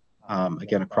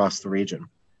 again, across the region.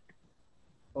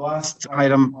 The last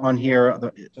item on here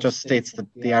just states that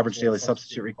the average daily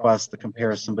substitute request, the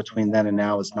comparison between then and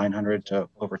now is 900 to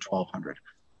over 1,200.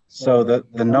 So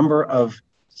the number of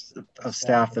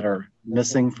staff that are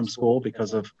missing from school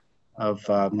because of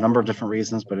a number of different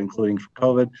reasons, but including for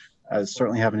COVID, is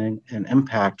certainly having an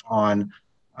impact on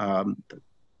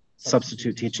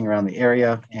substitute teaching around the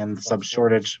area, and the sub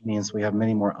shortage means we have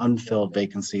many more unfilled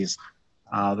vacancies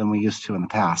than we used to in the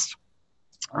past.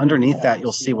 Underneath that,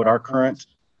 you'll see what our current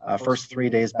first 3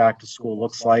 days back to school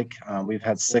looks like. We've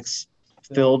had 6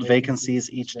 filled vacancies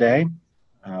each day.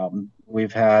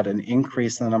 We've had an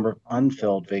increase in the number of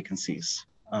unfilled vacancies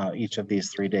each of these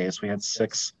 3 days. We had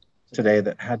 6 today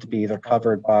that had to be either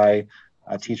covered by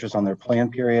teachers on their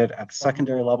plan period at the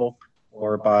secondary level,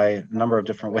 or by a number of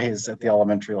different ways at the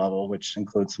elementary level, which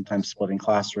includes sometimes splitting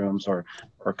classrooms or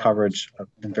coverage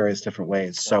in various different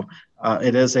ways. So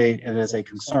it is a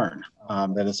concern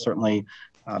that has certainly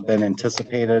been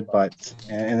anticipated,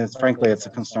 and it's frankly, it's a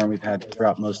concern we've had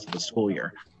throughout most of the school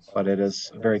year. But it is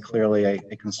very clearly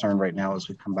a concern right now as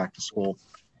we come back to school,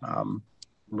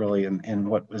 really in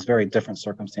what was very different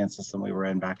circumstances than we were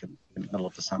in back in the middle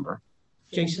of December.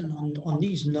 Jason, on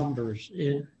these numbers,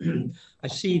 I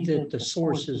see that the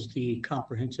source is the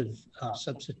comprehensive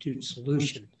substitute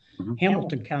solution. Mhm.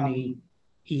 Hamilton County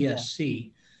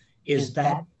ESC,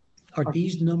 are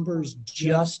these numbers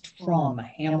just from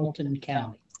Hamilton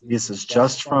County? This is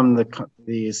just from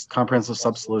these comprehensive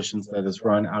sub solutions that is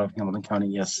run out of Hamilton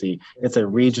County ESC. It's a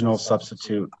regional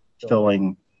substitute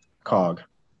filling cog.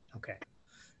 Okay.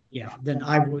 Yeah, then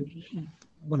I would,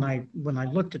 when I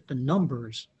looked at the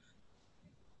numbers,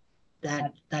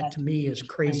 that to me is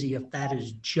crazy if that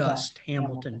is just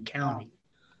Hamilton County.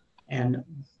 And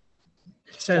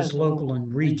it says local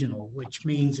and regional, which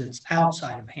means it's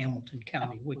outside of Hamilton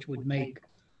County, which would make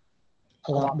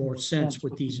a lot more sense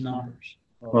with these numbers.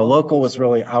 Well, local was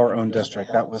really our own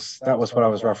district. That was what I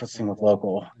was referencing with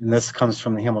local. And this comes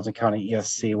from the Hamilton County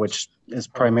ESC, which is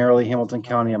primarily Hamilton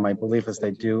County. And my belief is they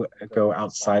do go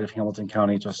outside of Hamilton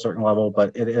County to a certain level,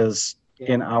 but it is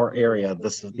in our area.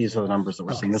 These are the numbers that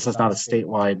we're seeing. This is not a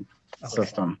statewide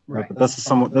system, right? But this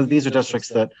is these are districts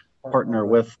that partner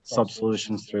with sub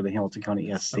solutions through the Hamilton County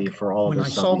ESC for all of When I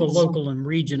those saw the subneeds. local and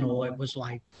regional, it was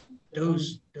like,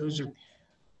 those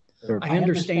are, I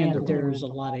understand that there's a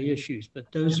lot of issues,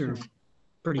 but those are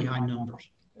pretty high numbers.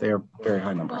 They are very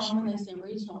high numbers. Well, when they say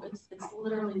regional, it's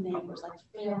literally neighbors, like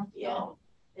Fairfield.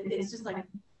 It's just like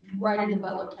right into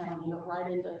Butler County or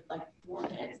right into like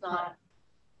Warren. It's not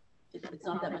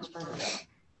that much further.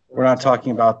 We're not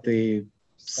talking about the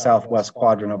southwest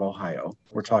quadrant of Ohio.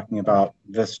 We're talking about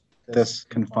this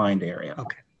confined area.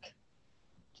 Okay.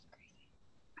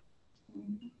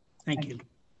 Thank you.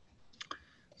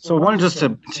 So I wanted just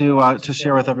to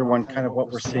share with everyone kind of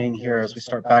what we're seeing here as we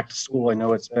start back to school. I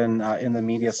know it's been in the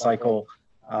media cycle,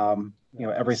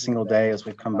 every single day as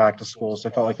we've come back to school. So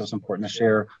I felt like it was important to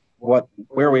share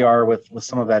where we are with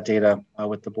some of that data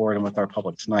with the board and with our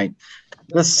public tonight.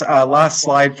 This last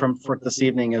slide for this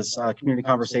evening is community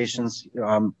conversations.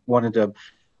 Wanted to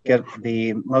get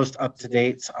the most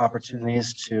up-to-date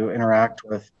opportunities to interact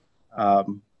with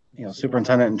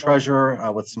superintendent and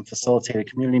treasurer with some facilitated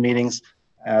community meetings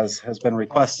as has been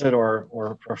requested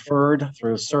or preferred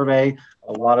through survey.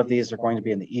 A lot of these are going to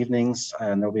be in the evenings,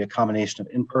 and there'll be a combination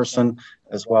of in-person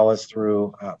as well as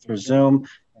through Zoom.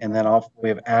 And then we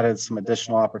have added some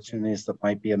additional opportunities that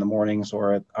might be in the mornings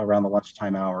or around the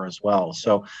lunchtime hour as well.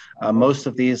 So most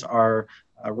of these are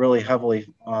really heavily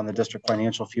on the district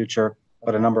financial future,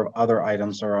 but a number of other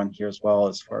items are on here as well,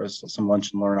 as far as some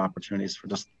lunch and learn opportunities for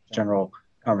just general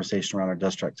conversation around our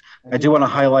district. I do want to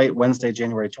highlight Wednesday,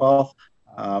 January 12th.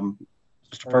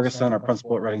 Mr. Ferguson, our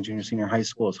principal at Reading Junior Senior High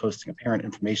School, is hosting a parent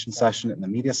information session in the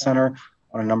media center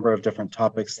on a number of different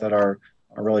topics that are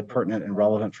really pertinent and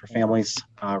relevant for families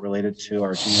related to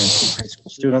our junior and senior high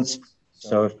school students.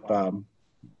 So if,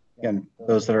 again,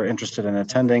 those that are interested in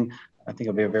attending, I think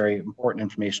it'll be a very important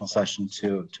informational session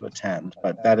to attend.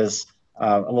 But that is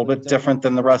a little bit different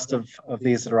than the rest of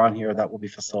these that are on here. That will be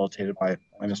facilitated by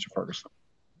Mr. Ferguson.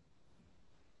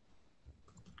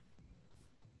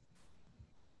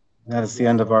 That is the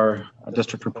end of our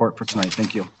district report for tonight.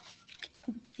 Thank you.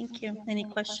 Thank you. Any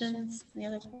questions? Any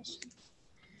other questions?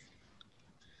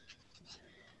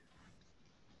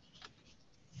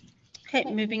 Okay,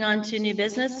 moving on to new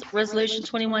business. Resolution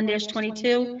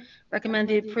 21-22, recommend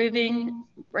approving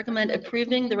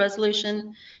the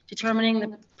resolution determining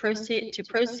the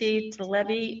proceed to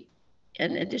levy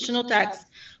an additional tax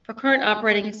for current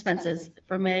operating expenses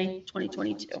for May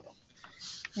 2022.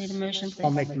 Need a motion, please?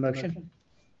 I'll make the motion.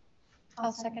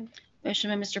 I'll second.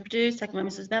 Motion by Mr. Perdue, second by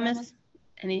Mrs. Bemis.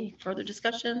 Any further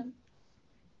discussion?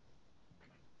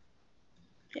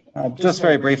 Just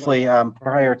very briefly,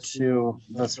 prior to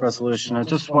this resolution, I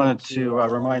just wanted to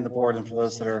remind the board and for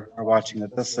those that are watching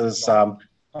that this is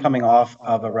coming off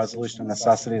of a resolution of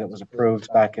necessity that was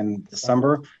approved back in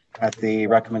December at the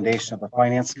recommendation of the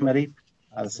Finance Committee.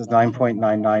 This is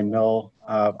 9.99 mil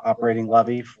operating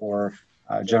levy for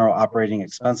general operating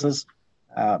expenses.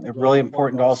 It's really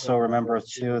important to also remember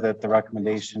too that the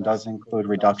recommendation does include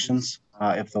reductions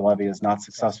if the levy is not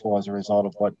successful as a result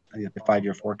of what the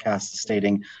 5-year forecast is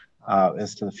stating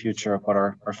as to the future of what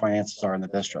our finances are in the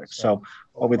district. So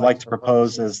what we'd like to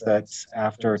propose is that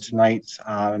after tonight,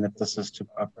 and if this is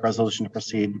a resolution to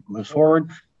proceed moves forward,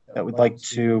 that we'd like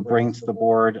to bring to the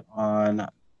board on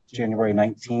January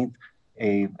 19th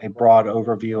a broad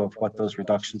overview of what those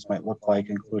reductions might look like,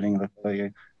 including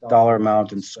the dollar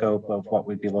amount and scope of what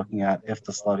we'd be looking at if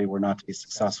this levy were not to be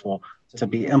successful to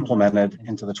be implemented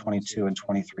into the 22 and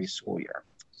 23 school year.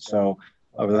 So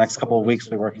over the next couple of weeks,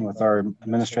 we're working with our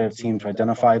administrative team to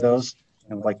identify those,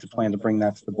 and we'd like to plan to bring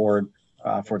that to the board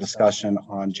for discussion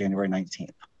on January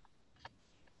 19th.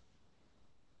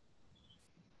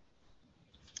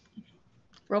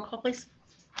 Roll call, please.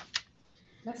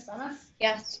 Ms. Bemis?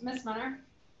 Yes. Ms. Munner?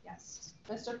 Yes.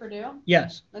 Mr. Purdue,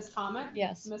 Yes. Ms. Comet,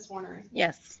 Yes. Ms. Warner.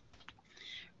 Yes.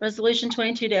 Resolution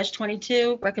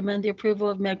 22-22, recommend the approval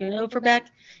of Megan Overbeck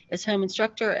as home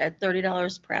instructor at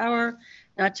 $30 per hour,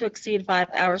 not to exceed 5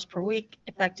 hours per week,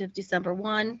 effective December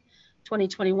 1,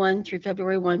 2021 through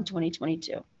February 1,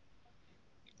 2022.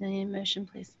 Any motion,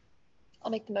 please?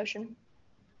 I'll make the motion.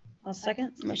 I'll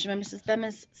second. Motion by Mrs.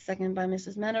 Bemis, second by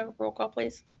Mrs. Menor. Roll call,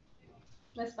 please.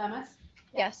 Ms. Bemis,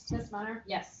 Yes. Ms. Munner.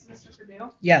 Yes. Mr.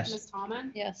 Purdue, Yes. Ms. Comet,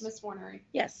 Yes. Ms. Warner.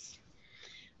 Yes.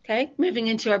 Okay, moving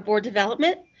into our board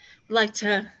development. I'd like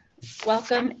to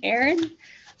welcome Aaron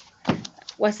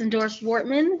Wessendorf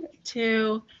Wortman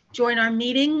to join our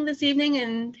meeting this evening,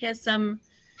 and he has some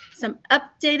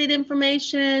updated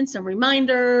information, some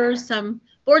reminders, some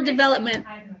board development.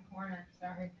 Hide in the corner,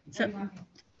 sorry. Some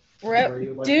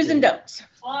do's and don'ts.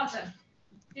 Awesome.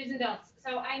 Do's and don'ts.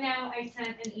 So I know I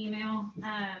sent an email,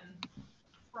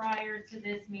 prior to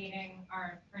this meeting.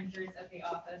 Our printers at the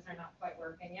office are not quite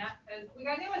working yet, because we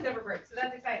got new ones over break, so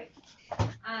that's exciting.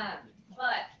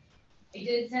 But I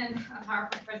did send a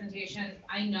PowerPoint presentation.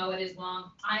 I know it is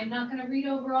long. I'm not gonna read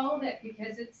over all of it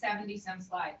because it's 70-some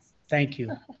slides. Thank you.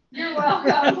 You're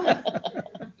welcome.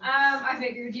 I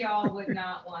figured y'all would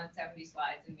not want 70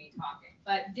 slides and me talking,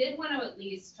 but did want to at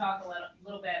least talk a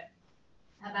little bit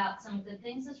about some good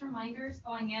things as reminders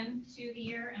going into the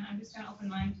year, and I'm just going to open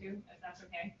mine too, if that's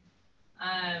okay.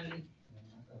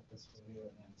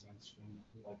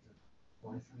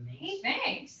 Hey,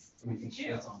 thanks.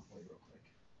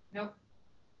 Nope.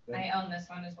 I own this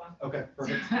one as well. Okay,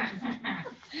 perfect.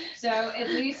 So at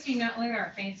least you know, look at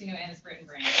our fancy new Annisbritton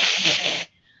brand. Okay.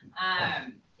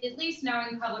 At least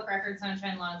knowing public record,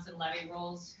 sunshine laws, and levy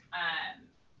rules.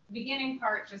 Beginning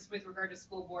part just with regard to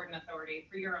school board and authority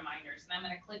for your reminders. And I'm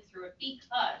going to click through it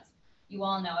because you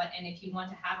all know it. And if you want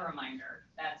to have a reminder,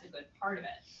 that's a good part of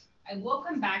it. I will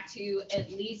come back to at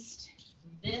least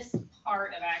this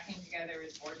part of acting together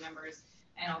as board members.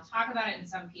 And I'll talk about it in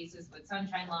some pieces with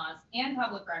sunshine laws and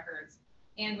public records,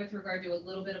 and with regard to a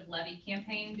little bit of levy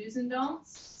campaign do's and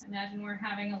don'ts. Imagine we're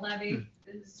having a levy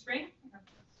this spring.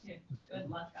 Good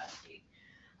luck, Godspeed.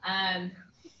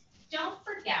 Don't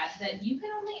forget that you can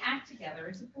only act together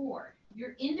as a board.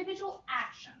 Your individual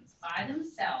actions by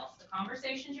themselves, the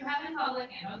conversations you have in public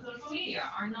and on social media,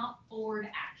 are not board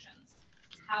actions.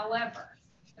 However,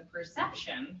 the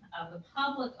perception of the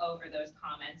public over those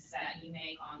comments that you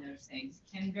make on those things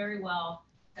can very well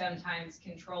sometimes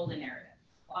control the narrative.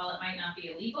 While it might not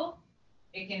be illegal,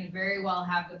 it can very well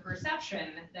have the perception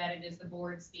that it is the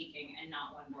board speaking and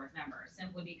not one board member,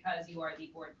 simply because you are the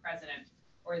board president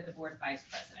or the board vice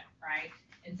president, right?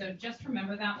 And so just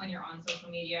remember that when you're on social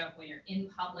media, when you're in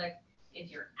public,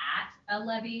 if you're at a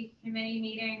levy committee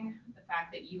meeting, the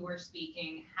fact that you are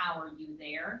speaking, how are you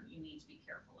there, you need to be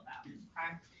careful about,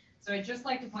 okay? So I'd just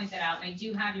like to point that out, and I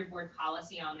do have your board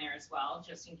policy on there as well,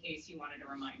 just in case you wanted a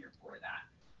reminder for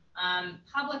that.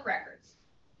 Public records.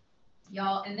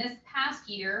 Y'all, in this past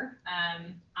year,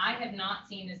 I have not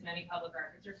seen as many public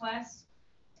records requests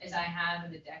as I have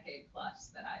in the decade plus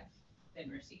that I've been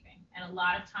receiving. And a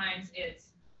lot of times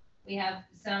we have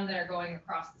some that are going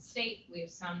across the state. We have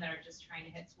some that are just trying to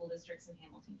hit school districts in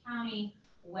Hamilton County,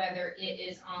 whether it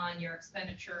is on your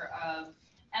expenditure of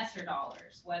ESSER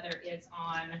dollars, whether it's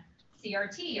on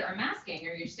CRT or masking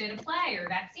or your state of play or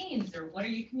vaccines or what are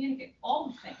you communicating, all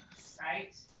the things,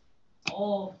 right?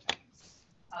 All the things.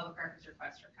 Public records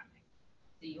requests are coming.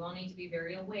 So you all need to be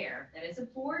very aware that as a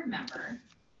board member,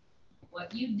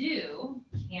 what you do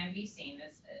can be seen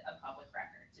as a public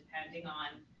record, depending on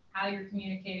how you're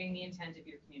communicating, the intent of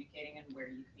your communicating, and where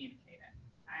you communicate it.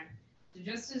 Okay?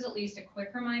 So just as at least a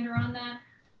quick reminder on that,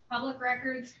 public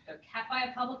records, they're kept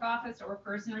by a public office or a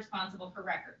person responsible for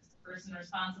records. The person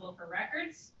responsible for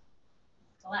records,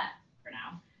 Colette for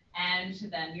now, and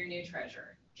then your new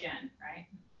treasurer, Jen, right?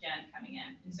 Jen coming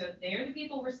in. And so they're the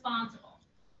people responsible.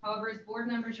 However, as board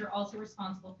members, you're also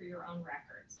responsible for your own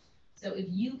records. So if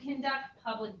you conduct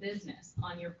public business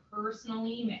on your personal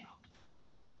email,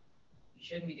 you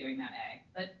shouldn't be doing that, A.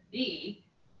 But B,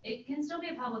 it can still be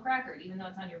a public record, even though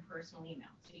it's on your personal email.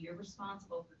 So you're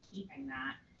responsible for keeping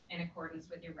that in accordance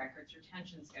with your records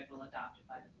retention schedule adopted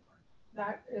by the board.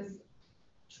 That is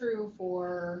true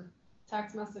for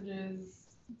text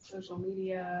messages, social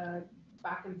media,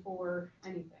 back and forth,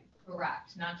 anything.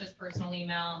 Correct. Not just personal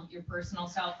email, your personal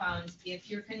cell phones, if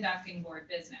you're conducting board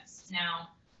business. Now,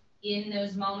 in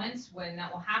those moments when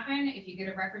that will happen, if you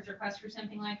get a records request for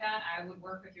something like that, I would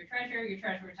work with your treasurer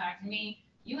would talk to me.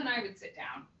 You and I would sit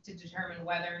down to determine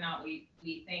whether or not we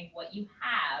think what you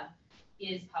have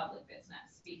is public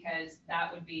business, because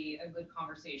that would be a good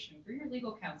conversation for your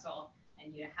legal counsel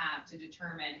and you have to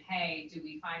determine, hey, do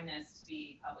we find this to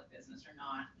be public business or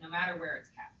not, no matter where it's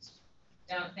kept.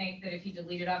 Don't think that if you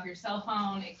delete it off your cell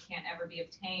phone, it can't ever be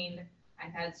obtained.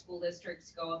 I've had school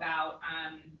districts go about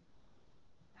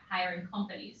hiring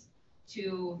companies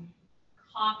to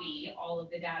copy all of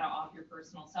the data off your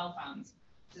personal cell phones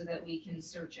so that we can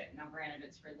search it. Now, granted,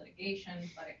 it's for litigation,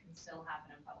 but it can still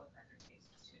happen in public record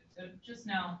cases too. So just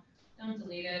know, don't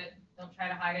delete it. Don't try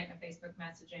to hide it in a Facebook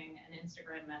messaging, an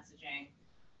Instagram messaging,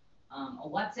 a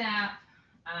WhatsApp,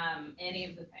 any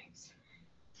of the things.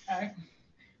 Okay.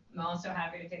 I'm also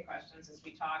happy to take questions as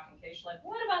we talk in case you're like,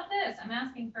 what about this? I'm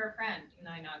asking for a friend. And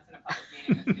I know it's in a public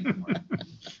meeting. That's being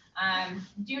recorded.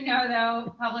 Do know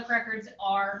though, public records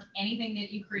are anything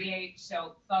that you create.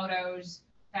 So photos,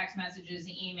 text messages,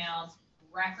 emails,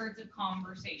 records of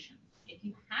conversations. If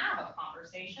you have a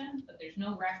conversation, but there's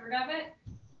no record of it,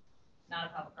 not a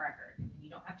public record. You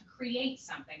don't have to create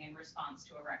something in response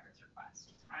to a records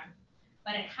request. Okay?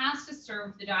 But it has to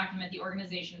serve the document, the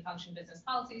organization, function, business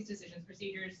policies, decisions,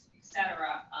 procedures,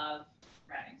 etc. of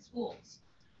Reading schools.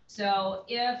 So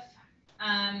if,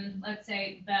 let's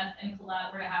say Beth and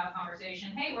Colette were to have a conversation,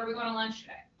 hey, where are we going to lunch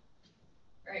today?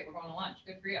 Great, we're going to lunch,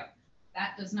 good for you.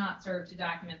 That does not serve to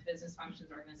document the business functions,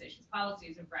 organizations,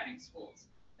 policies of Reading schools.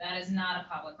 That is not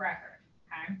a public record,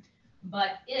 okay?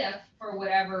 But if, for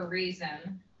whatever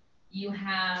reason, you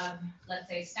have, let's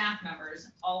say, staff members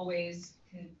always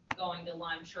going to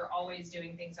lunch or always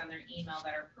doing things on their email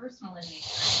that are personal in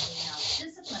nature, and we now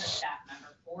discipline a staff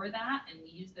member for that, and we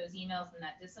use those emails in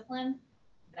that discipline,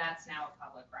 that's now a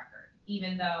public record,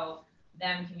 even though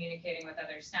them communicating with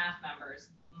other staff members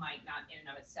might not in and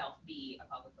of itself be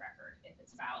a public record if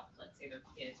it's about, let's say, their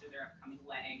kids or their upcoming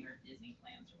wedding or Disney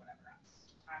plans or whatever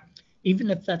else.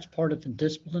 Even if that's part of the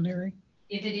disciplinary?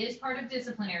 If it is part of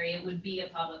disciplinary, it would be a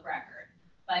public record.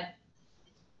 But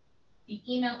the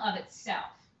email of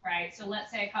itself, right? So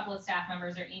let's say a couple of staff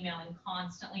members are emailing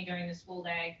constantly during the school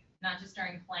day, not just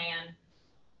during plan.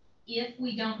 If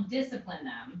we don't discipline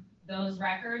them, those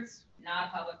records, not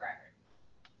a public record.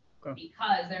 Okay.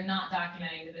 Because they're not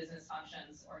documenting the business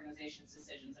functions, organizations,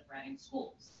 decisions of Reading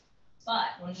schools. But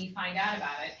when we find out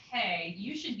about it, hey,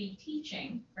 you should be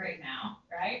teaching right now,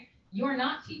 right? You're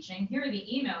not teaching. Here are the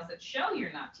emails that show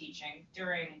you're not teaching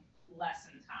during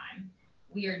lesson time.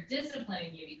 We are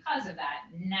disciplining you because of that.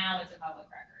 Now it's a public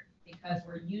record because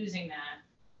we're using that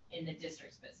in the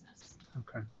district's business.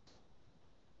 Okay.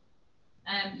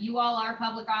 You all are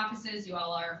public offices. You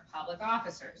all are public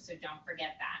officers, so don't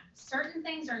forget that. Certain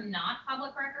things are not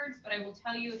public records, but I will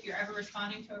tell you if you're ever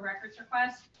responding to a records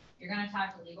request, you're going to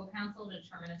talk to legal counsel to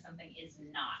determine if something is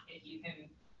not. If you can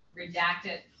redact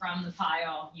it from the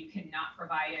file, you cannot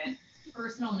provide it.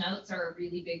 Personal notes are a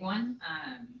really big one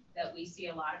that we see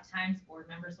a lot of times. Board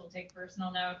members will take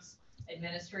personal notes.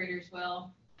 Administrators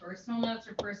will. Personal notes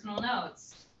are personal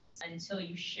notes until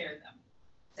you share them.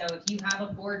 So if you have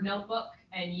a board notebook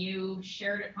and you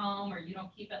share it at home or you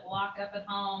don't keep it locked up at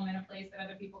home in a place that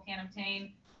other people can't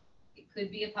obtain, it could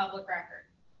be a public record.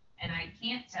 And I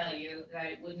can't tell you that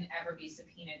it wouldn't ever be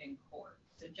subpoenaed in court.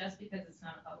 So just because it's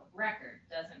not a public record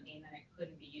doesn't mean that it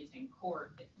couldn't be used in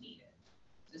court if needed.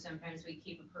 So sometimes we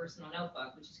keep a personal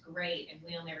notebook, which is great, and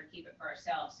we'll never keep it for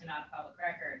ourselves, so not a public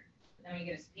record. But then we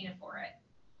get a subpoena for it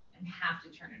and have to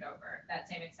turn it over. That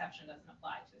same exception doesn't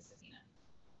apply to a subpoena.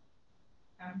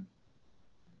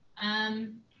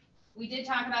 We did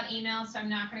talk about email, so I'm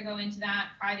not going to go into that.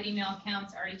 Private email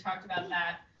accounts, already talked about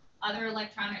that. Other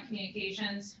electronic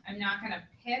communications, I'm not going to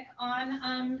pick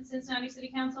on Cincinnati City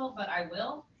Council, but I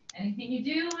will. Anything you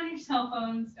do on your cell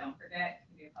phones, don't forget, it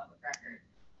can be a public record.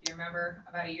 Do you remember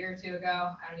about a year or two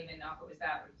ago? I don't even know if it was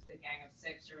that, it was the Gang of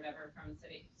Six or whatever from the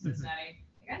city of Cincinnati.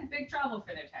 They got in big trouble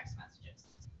for their text messages.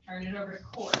 Turned it over to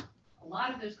court. A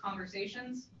lot of those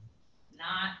conversations,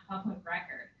 not public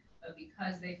record, but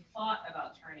because they thought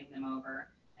about turning them over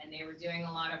and they were doing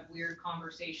a lot of weird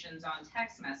conversations on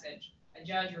text message, a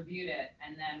judge reviewed it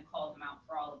and then called them out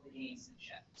for all of the games and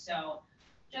shit. So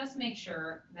just make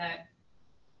sure that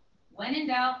when in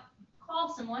doubt,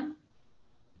 call someone.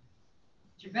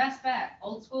 It's your best bet.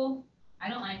 Old school, I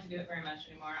don't like to do it very much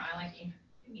anymore. I like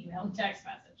email and text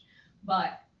message,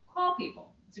 but call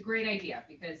people. It's a great idea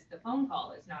because the phone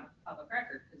call is not a public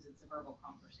record because it's a verbal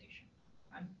conversation.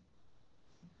 Okay?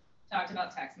 Talked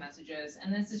about text messages,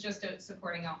 and this is just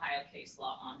supporting Ohio case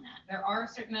law on that. There are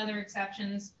certain other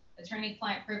exceptions.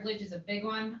 Attorney-client privilege is a big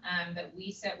one that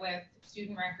we sit with.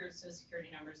 Student records, social security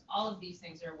numbers, all of these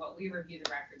things are what we review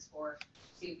the records for,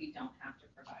 see if we don't have to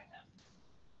provide them.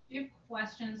 Do you have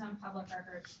questions on public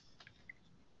records?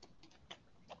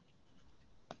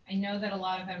 I know that a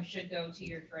lot of them should go to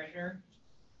your treasurer,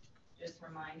 just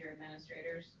remind your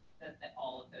administrators that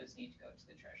all of those need to go to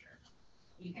the treasurer.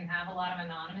 You can have a lot of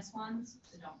anonymous ones,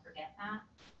 so don't forget that.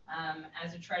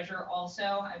 As a treasurer also,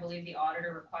 I believe the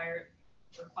auditor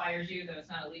requires you, though it's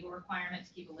not a legal requirement,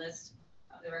 to keep a list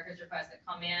of the records requests that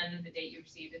come in, the date you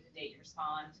received it, the date you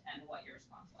respond, and what your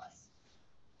response was.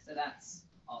 So that's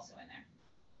also in there.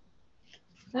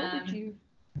 What would you,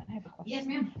 I have a question. Yes,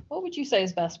 ma'am. What would you say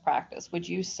is best practice? Would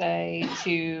you say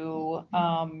to,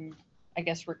 I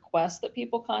guess, request that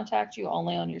people contact you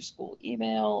only on your school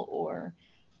email, or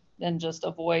then just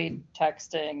avoid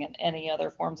texting and any other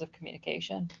forms of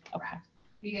communication? Okay.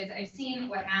 Because I've seen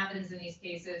what happens in these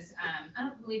cases. I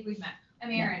don't believe we've met.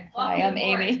 I'm Erin. Hi, Welcome I'm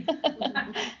Amy.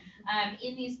 aboard.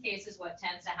 In these cases, what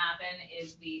tends to happen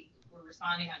is we're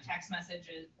responding on text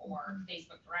messages or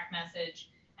Facebook direct message,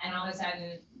 and all of a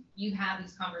sudden you have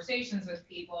these conversations with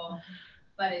people,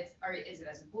 but is it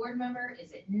as a board member?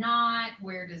 Is it not?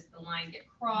 Where does the line get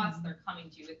crossed? They're coming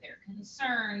to you with their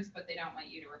concerns, but they don't want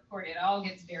you to report it. It all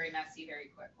gets very messy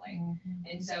very quickly.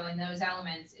 And so in those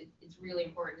elements, it's really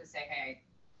important to say, hey,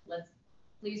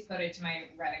 please put it to my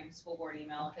Reading School Board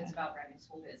email if it's about Reading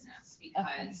School business,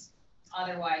 because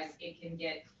otherwise it can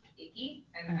get icky.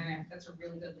 And that's a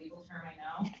really good legal term, I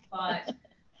know, but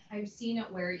I've seen it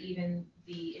where even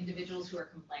the individuals who are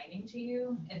complaining to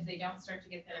you, if they don't start to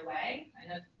get their way, I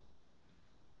know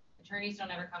attorneys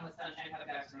don't ever come with sunshine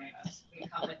helicopters and rainbows. We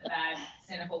come with the bad,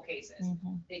 cynical cases.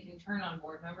 They can turn on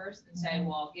board members and say,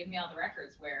 well, give me all the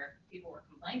records where people were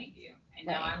complaining to you. And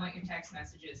now I want your text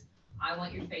messages. I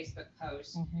want your Facebook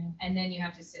posts. And then you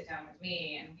have to sit down with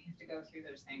me and we have to go through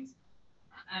those things.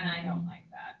 And I don't like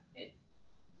that.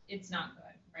 It's not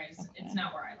good, right? It's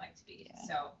not where I like to be. Yeah.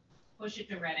 So push it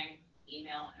to Reading,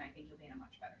 email, and I think you'll be in a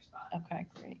much better spot. Okay,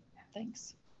 great.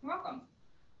 Thanks. You're welcome.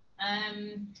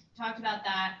 Talked about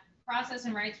that. Process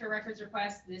and rights for records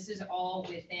requests. This is all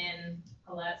within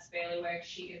Colette's bailiwick.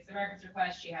 She gets the records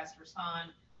request. She has to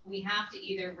respond. We have to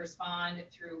either respond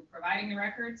through providing the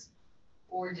records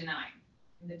or denying.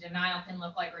 The denial can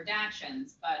look like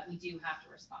redactions, but we do have to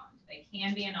respond. They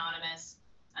can be anonymous.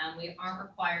 We aren't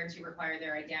required to require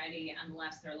their identity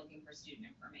unless they're looking for student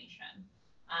information.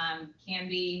 Can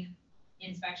be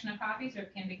inspection of copies, or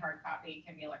it can be hard copy, it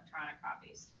can be electronic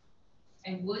copies.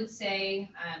 I would say,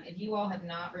 if you all have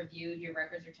not reviewed your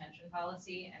records retention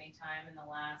policy anytime in the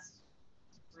last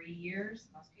 3 years,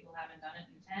 most people haven't done it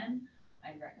in 10,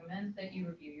 I'd recommend that you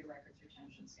review your records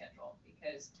retention schedule,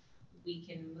 because we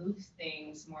can move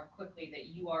things more quickly that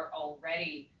you are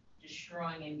already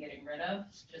destroying and getting rid of,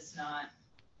 just not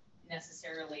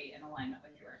necessarily in alignment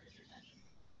with your records retention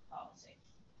policy.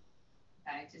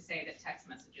 Okay, to say that text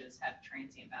messages have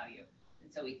transient value,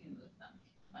 and so we can move them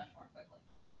much more quickly.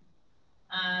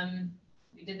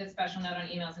 We did the special note on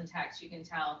emails and text. You can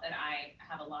tell that I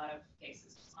have a lot of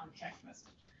cases on text message.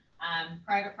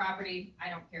 Private property, I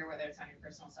don't care whether it's on your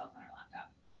personal cell phone or laptop.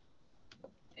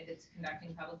 If it's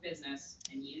conducting public business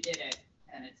and you did it,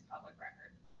 then it's a public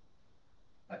record.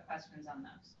 Put questions on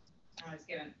those. I was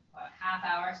given a half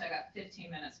hour, so I got 15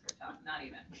 minutes per topic, not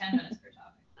even 10 minutes per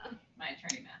topic. My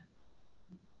attorney man.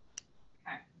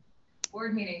 Okay.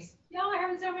 Board meetings. Y'all are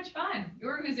having so much fun.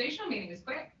 Your organizational meeting is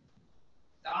quick.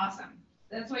 It's awesome.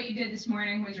 That's what you did this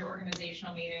morning, was your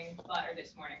organizational meeting, or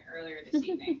this morning, earlier this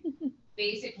evening.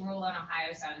 Basic rule on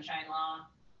Ohio Sunshine Law.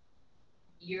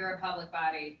 You're a public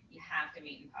body, you have to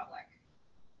meet in public.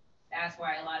 That's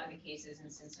why a lot of the cases in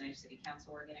Cincinnati City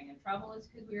Council were getting in trouble, is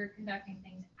because we were conducting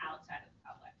things outside of the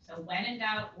public. So when in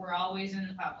doubt, we're always in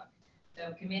the public.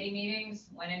 So committee meetings,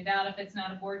 when in doubt, if it's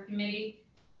not a board committee,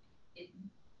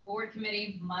 board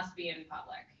committee must be in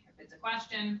public. If it's a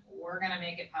question, we're gonna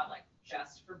make it public,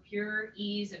 just for pure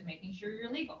ease of making sure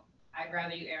you're legal. I'd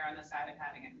rather you err on the side of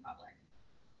having it in public.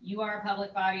 You are a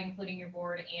public body, including your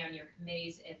board and your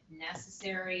committees, if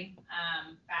necessary.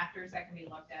 Factors that can be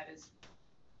looked at is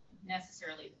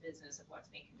necessarily the business of what's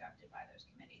being conducted by those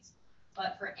committees.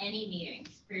 But for any meetings,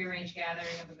 prearranged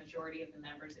gathering of the majority of the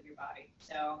members of your body.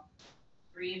 So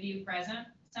 3 of you present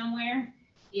somewhere.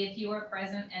 If you are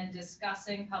present and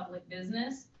discussing public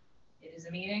business, it is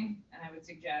a meeting, and I would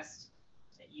suggest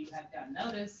that you have done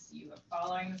notice, you are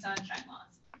following the sunshine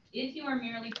laws. If you are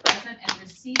merely present and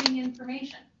receiving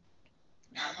information,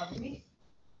 not a public meeting.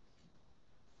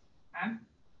 Okay?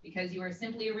 Because you are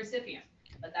simply a recipient.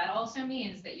 But that also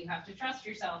means that you have to trust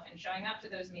yourself in showing up to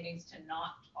those meetings to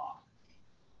not talk.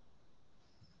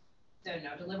 So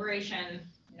no deliberation,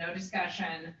 no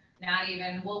discussion, not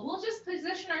even, well, we'll just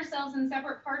position ourselves in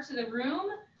separate parts of the room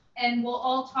and we'll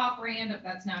all talk random.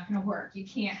 That's not going to work. You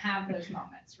can't have those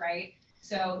moments, right?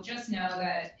 So just know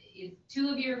that if 2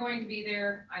 of you are going to be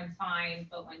there, I'm fine.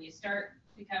 But when you start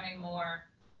becoming more,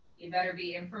 You better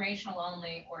be informational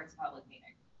only or it's a public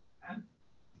meeting. Okay?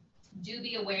 Do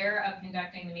be aware of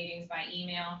conducting the meetings by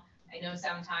email. I know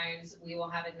sometimes we will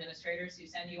have administrators who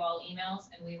send you all emails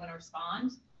and we want to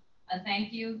respond. A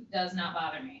thank you does not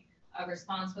bother me. A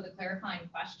response with a clarifying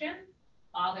question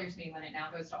bothers me when it now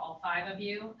goes to all 5 of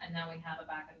you and now we have a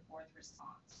back and forth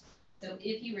response. So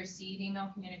if you receive email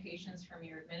communications from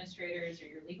your administrators or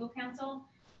your legal counsel,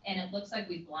 and it looks like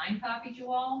we've blind copied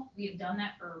you all, we have done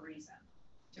that for a reason,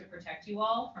 to protect you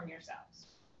all from yourselves,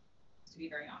 to be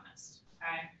very honest,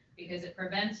 okay? Because it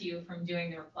prevents you from doing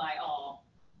the reply all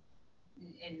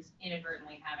and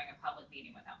inadvertently having a public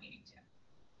meeting without meaning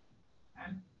to.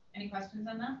 Okay? Any questions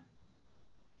on that?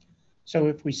 So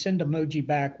if we send emoji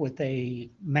back with a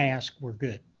mask, we're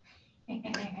good.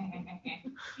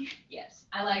 Yes,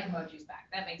 I like emojis back.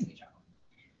 That makes me chuckle.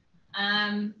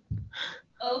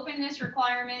 Openness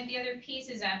requirement. The other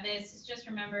pieces of this is just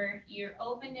remember your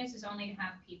openness is only to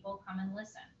have people come and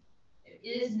listen. There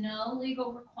is no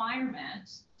legal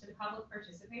requirement to public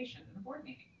participation in the board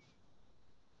meeting.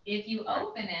 If you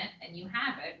open it and you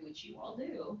have it, which you all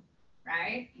do,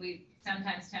 right? We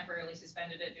sometimes temporarily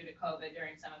suspended it due to COVID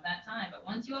during some of that time, but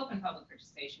once you open public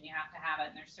participation, you have to have it,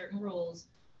 and there's certain rules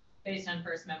based on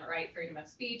First Amendment right, freedom of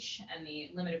speech, and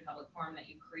the limited public forum that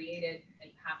you created that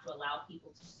you have to allow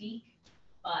people to speak.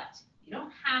 But you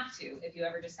don't have to if you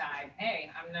ever decide, hey,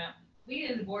 we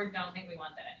as the board don't think we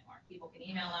want that anymore. People can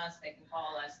email us, they can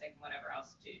call us, they can whatever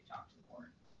else to talk to the board.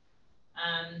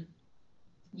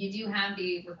 You do have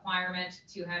the requirement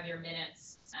to have your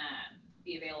minutes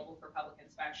be available for public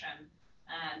inspection.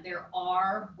 There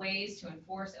are ways to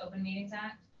enforce Open Meetings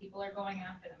Act. People are going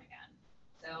after them again.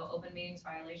 So open meetings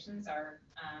violations are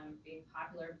being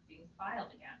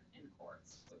filed again in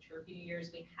courts, which for a few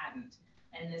years we hadn't.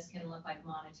 And this can look like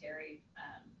monetary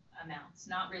amounts,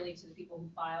 not really to the people who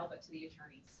file, but to the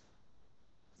attorneys,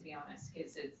 to be honest,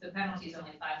 because the penalty is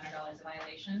only $500 a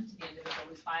violation to the individual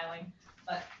who's filing,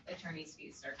 but attorney's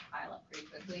fees start to pile up pretty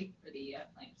quickly for the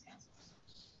plaintiff's counsel.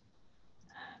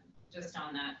 Just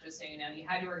on that, just so you know, you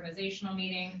had your organizational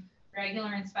meeting,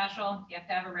 regular and special. You have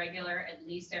to have a regular at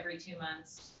least every 2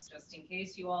 months, just in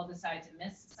case you all decide to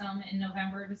miss some in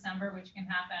November, December, which can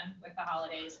happen with the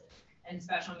holidays. And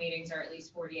special meetings are at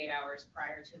least 48 hours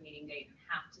prior to a meeting date and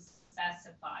have to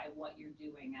specify what you're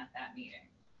doing at that meeting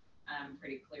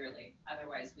pretty clearly.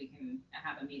 Otherwise, we can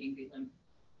have a meeting be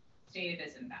stated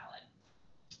as invalid.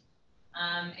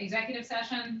 Executive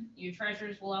session, you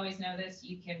treasurers will always know this.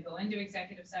 You can go into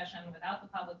executive session without the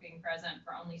public being present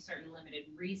for only certain limited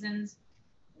reasons.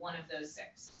 One of those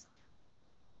 6.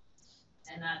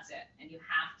 And that's it. And you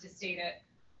have to state it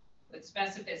with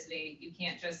specificity. You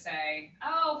can't just say,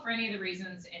 oh, for any of the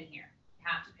reasons in here. You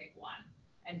have to pick one.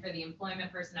 And for the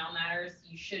employment personnel matters,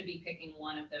 you should be picking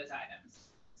one of those items,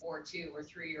 or 2 or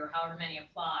 3 or however many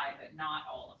apply, but not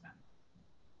all of them.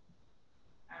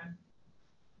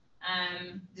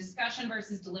 Discussion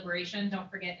versus deliberation. Don't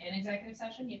forget, in executive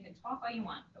session, you can talk all you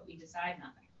want, but we decide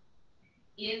nothing.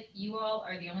 If you all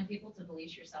are the only people to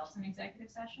police yourselves in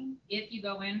executive session, if you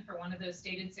go in for one of those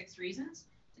stated 6 reasons,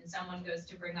 and someone goes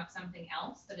to bring up something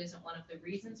else that isn't one of the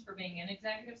reasons for being in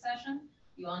executive session,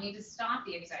 you all need to stop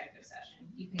the executive session.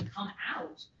 You can come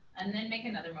out and then make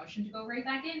another motion to go right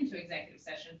back into executive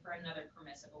session for another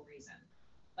permissible reason.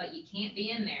 But you can't be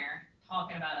in there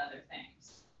talking about other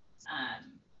things.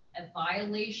 A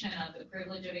violation of the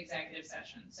privilege of executive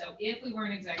session. So if we were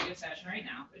in executive session right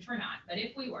now, which we're not, but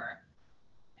if we were,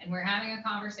 and we're having a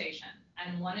conversation,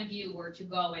 and one of you were to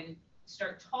go and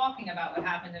start talking about what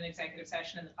happened in executive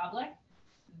session in the public,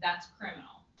 that's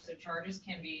criminal. So charges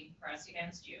can be pressed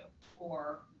against you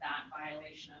for that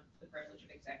violation of the privilege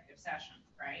of executive session,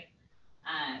 right?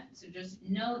 So just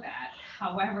know that.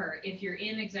 However, if you're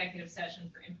in executive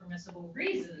session for impermissible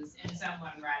reasons and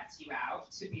someone rats you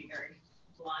out, to be very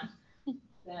blunt,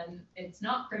 then it's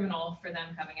not criminal for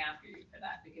them coming after you for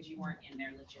that because you weren't in there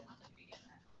legitimately to begin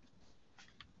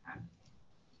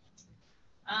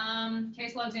with.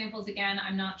 Case law examples, again,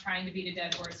 I'm not trying to beat a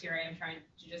dead horse here. I am trying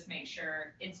to just make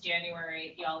sure it's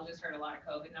January. Y'all just heard a lot of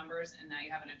COVID numbers, and now you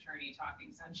have an attorney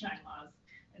talking sunshine laws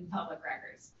and public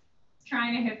records.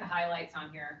 Trying to hit the highlights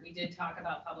on here. We did talk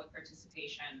about public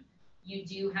participation. You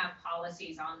do have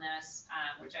policies on this,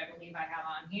 which I believe I have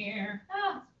on here.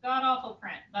 Oh, god awful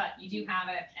print, but you do have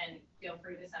it, and feel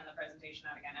free to send the presentation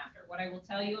out again after. What I will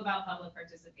tell you about public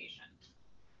participation.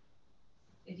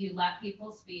 If you let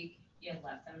people speak, you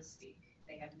let them speak.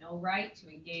 They have no right to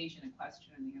engage in a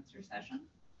question and answer session.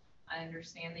 I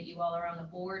understand that you all are on the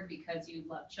board because you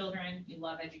love children, you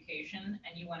love education,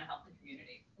 and you want to help the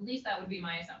community. At least that would be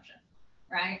my assumption,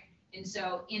 right? And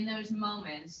so in those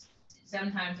moments,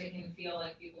 sometimes it can feel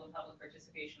like people in public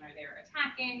participation are there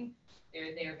attacking,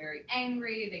 they're very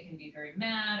angry, they can be very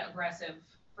mad, aggressive,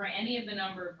 for any of the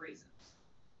number of reasons.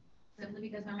 Simply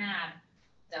because they're mad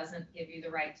doesn't give you the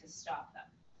right to stop them.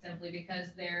 Simply because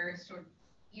they're sort of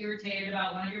irritated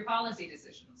about one of your policy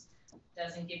decisions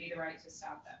doesn't give you the right to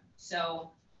stop them.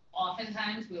 So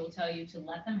oftentimes we will tell you to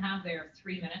let them have their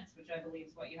 3 minutes, which I believe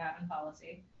is what you have in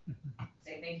policy.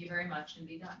 Say thank you very much and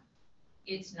be done.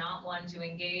 It's not one to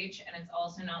engage, and it's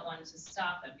also not one to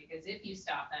stop them, because if you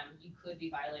stop them, you could be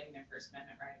violating their First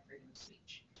Amendment right of freedom of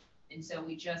speech. And so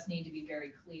we just need to be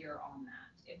very clear on that.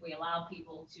 If we allow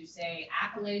people to say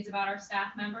accolades about our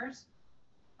staff members,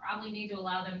 probably need to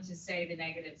allow them to say the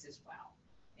negatives as well.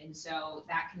 And so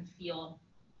that can feel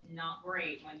not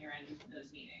great when you're in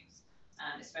those meetings,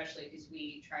 especially because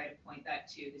we try to point that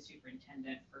to the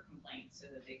superintendent for complaints so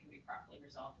that they can be properly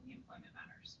resolved in the employment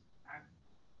matters.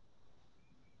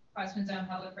 Questions on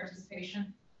public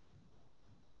participation?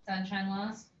 Sunshine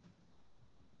laws?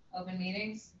 Open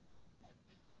meetings?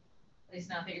 At least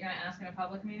not that you're going to ask in a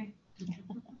public meeting.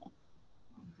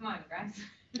 Come on, guys.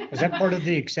 Is that part of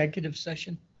the executive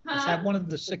session? Is that one of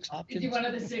the 6 options? One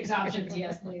of the 6 options,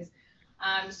 yes, please.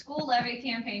 School levy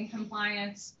campaign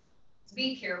compliance.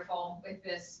 Be careful with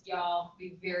this, y'all.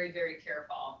 Be very, very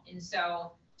careful. And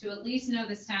so to at least know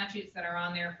the statutes that are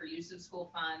on there for use of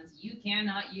school funds, you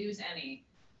cannot use any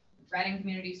Reading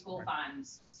Community School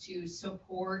funds to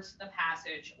support the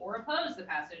passage or oppose the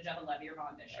passage of a levy or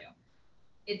bond issue.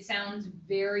 It sounds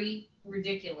very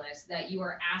ridiculous that you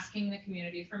are asking the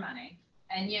community for money,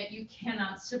 and yet you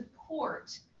cannot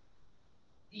support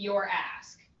your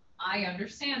ask. I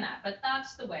understand that, but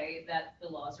that's the way that the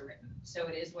laws are written. So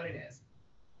it is what it is.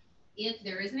 If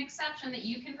there is an exception that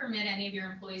you can permit any of your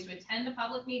employees to attend a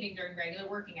public meeting during regular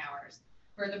working hours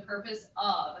for the purpose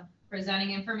of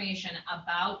presenting information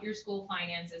about your school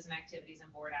finances and activities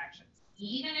and board actions,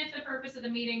 even if the purpose of the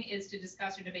meeting is to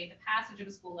discuss or debate the passage of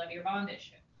a school levy or bond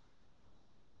issue.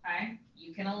 Okay,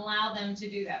 you can allow them to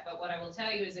do that. But what I will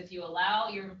tell you is if you allow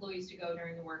your employees to go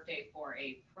during the workday for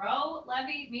a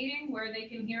pro-levy meeting where they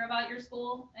can hear about your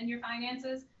school and your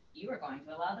finances, you are going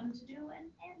to allow them to do an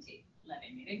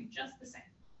anti-levy meeting just the same.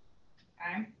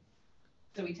 Okay,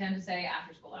 so we tend to say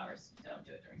after school hours, don't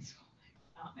do it during school.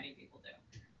 Not many people do.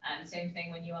 And same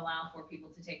thing when you allow for people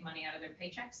to take money out of their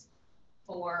paychecks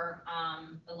for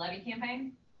the levy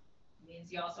campaign, it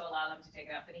means you also allow them to take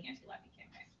it out for the anti-levy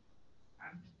campaign.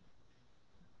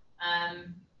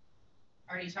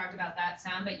 Already talked about that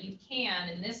sound, but you can,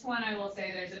 and this one I will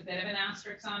say there's a bit of an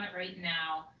asterisk on it right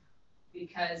now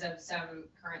because of some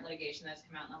current litigation that's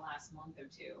come out in the last month or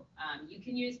 2. You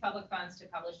can use public funds to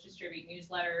publish, distribute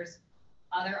newsletters,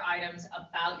 other items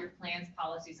about your plans,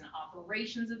 policies, and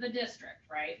operations of the district,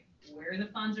 right? Where the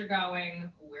funds are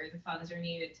going, where the funds are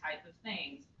needed, type of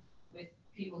things with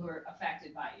people who are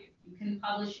affected by you. You can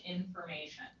publish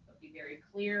information, but be very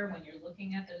clear when you're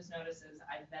looking at those notices.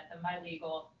 I vet them by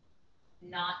legal,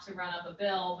 not to run up a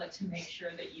bill, but to make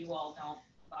sure that you all don't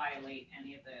violate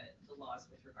any of the laws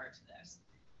with regard to this,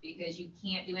 because you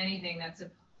can't do anything that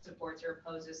supports or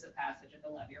opposes the passage of the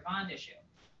levy or bond issue.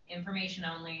 Information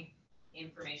only.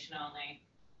 Information only,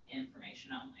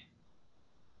 information only.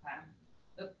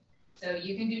 Okay. So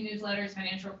you can do newsletters,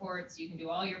 financial reports, you can do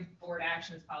all your board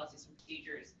actions, policies, and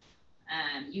procedures.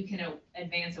 You can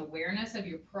advance awareness of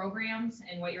your programs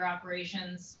and what your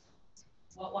operations,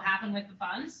 what will happen with the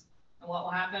funds, and what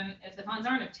will happen if the funds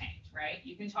aren't obtained, right?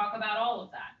 You can talk about all of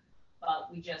that,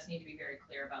 but we just need to be very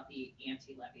clear about the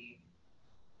anti-levy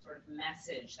sort of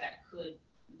message that could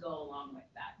go along with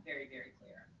that. Very, very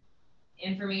clear.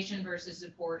 Information versus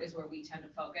support is where we tend to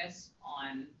focus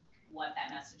on what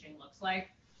that messaging looks like.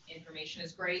 Information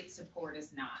is great, support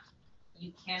is not.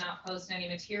 You cannot post any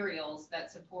materials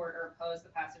that support or oppose the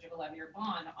passage of a levy or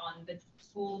bond on the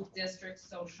school district's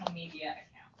social media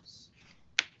accounts.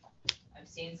 I've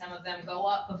seen some of them go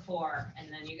up before,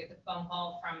 and then you get the phone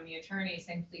call from the attorney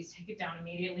saying, please take it down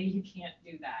immediately. You can't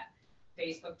do that.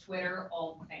 Facebook, Twitter,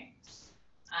 all the things.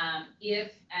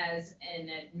 If as an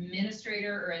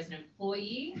administrator or as an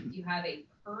employee, you have a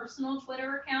personal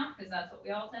Twitter account, because that's what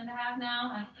we all tend to have now.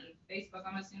 I don't know, Facebook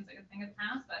almost seems like a thing of the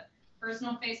past, but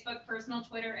personal Facebook, personal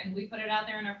Twitter, and we put it out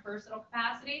there in our personal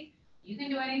capacity. You can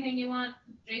do anything you want,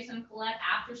 Jason, Colette,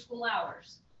 after school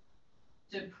hours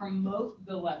to promote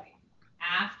the levy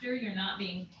after you're not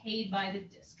being paid by the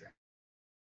district.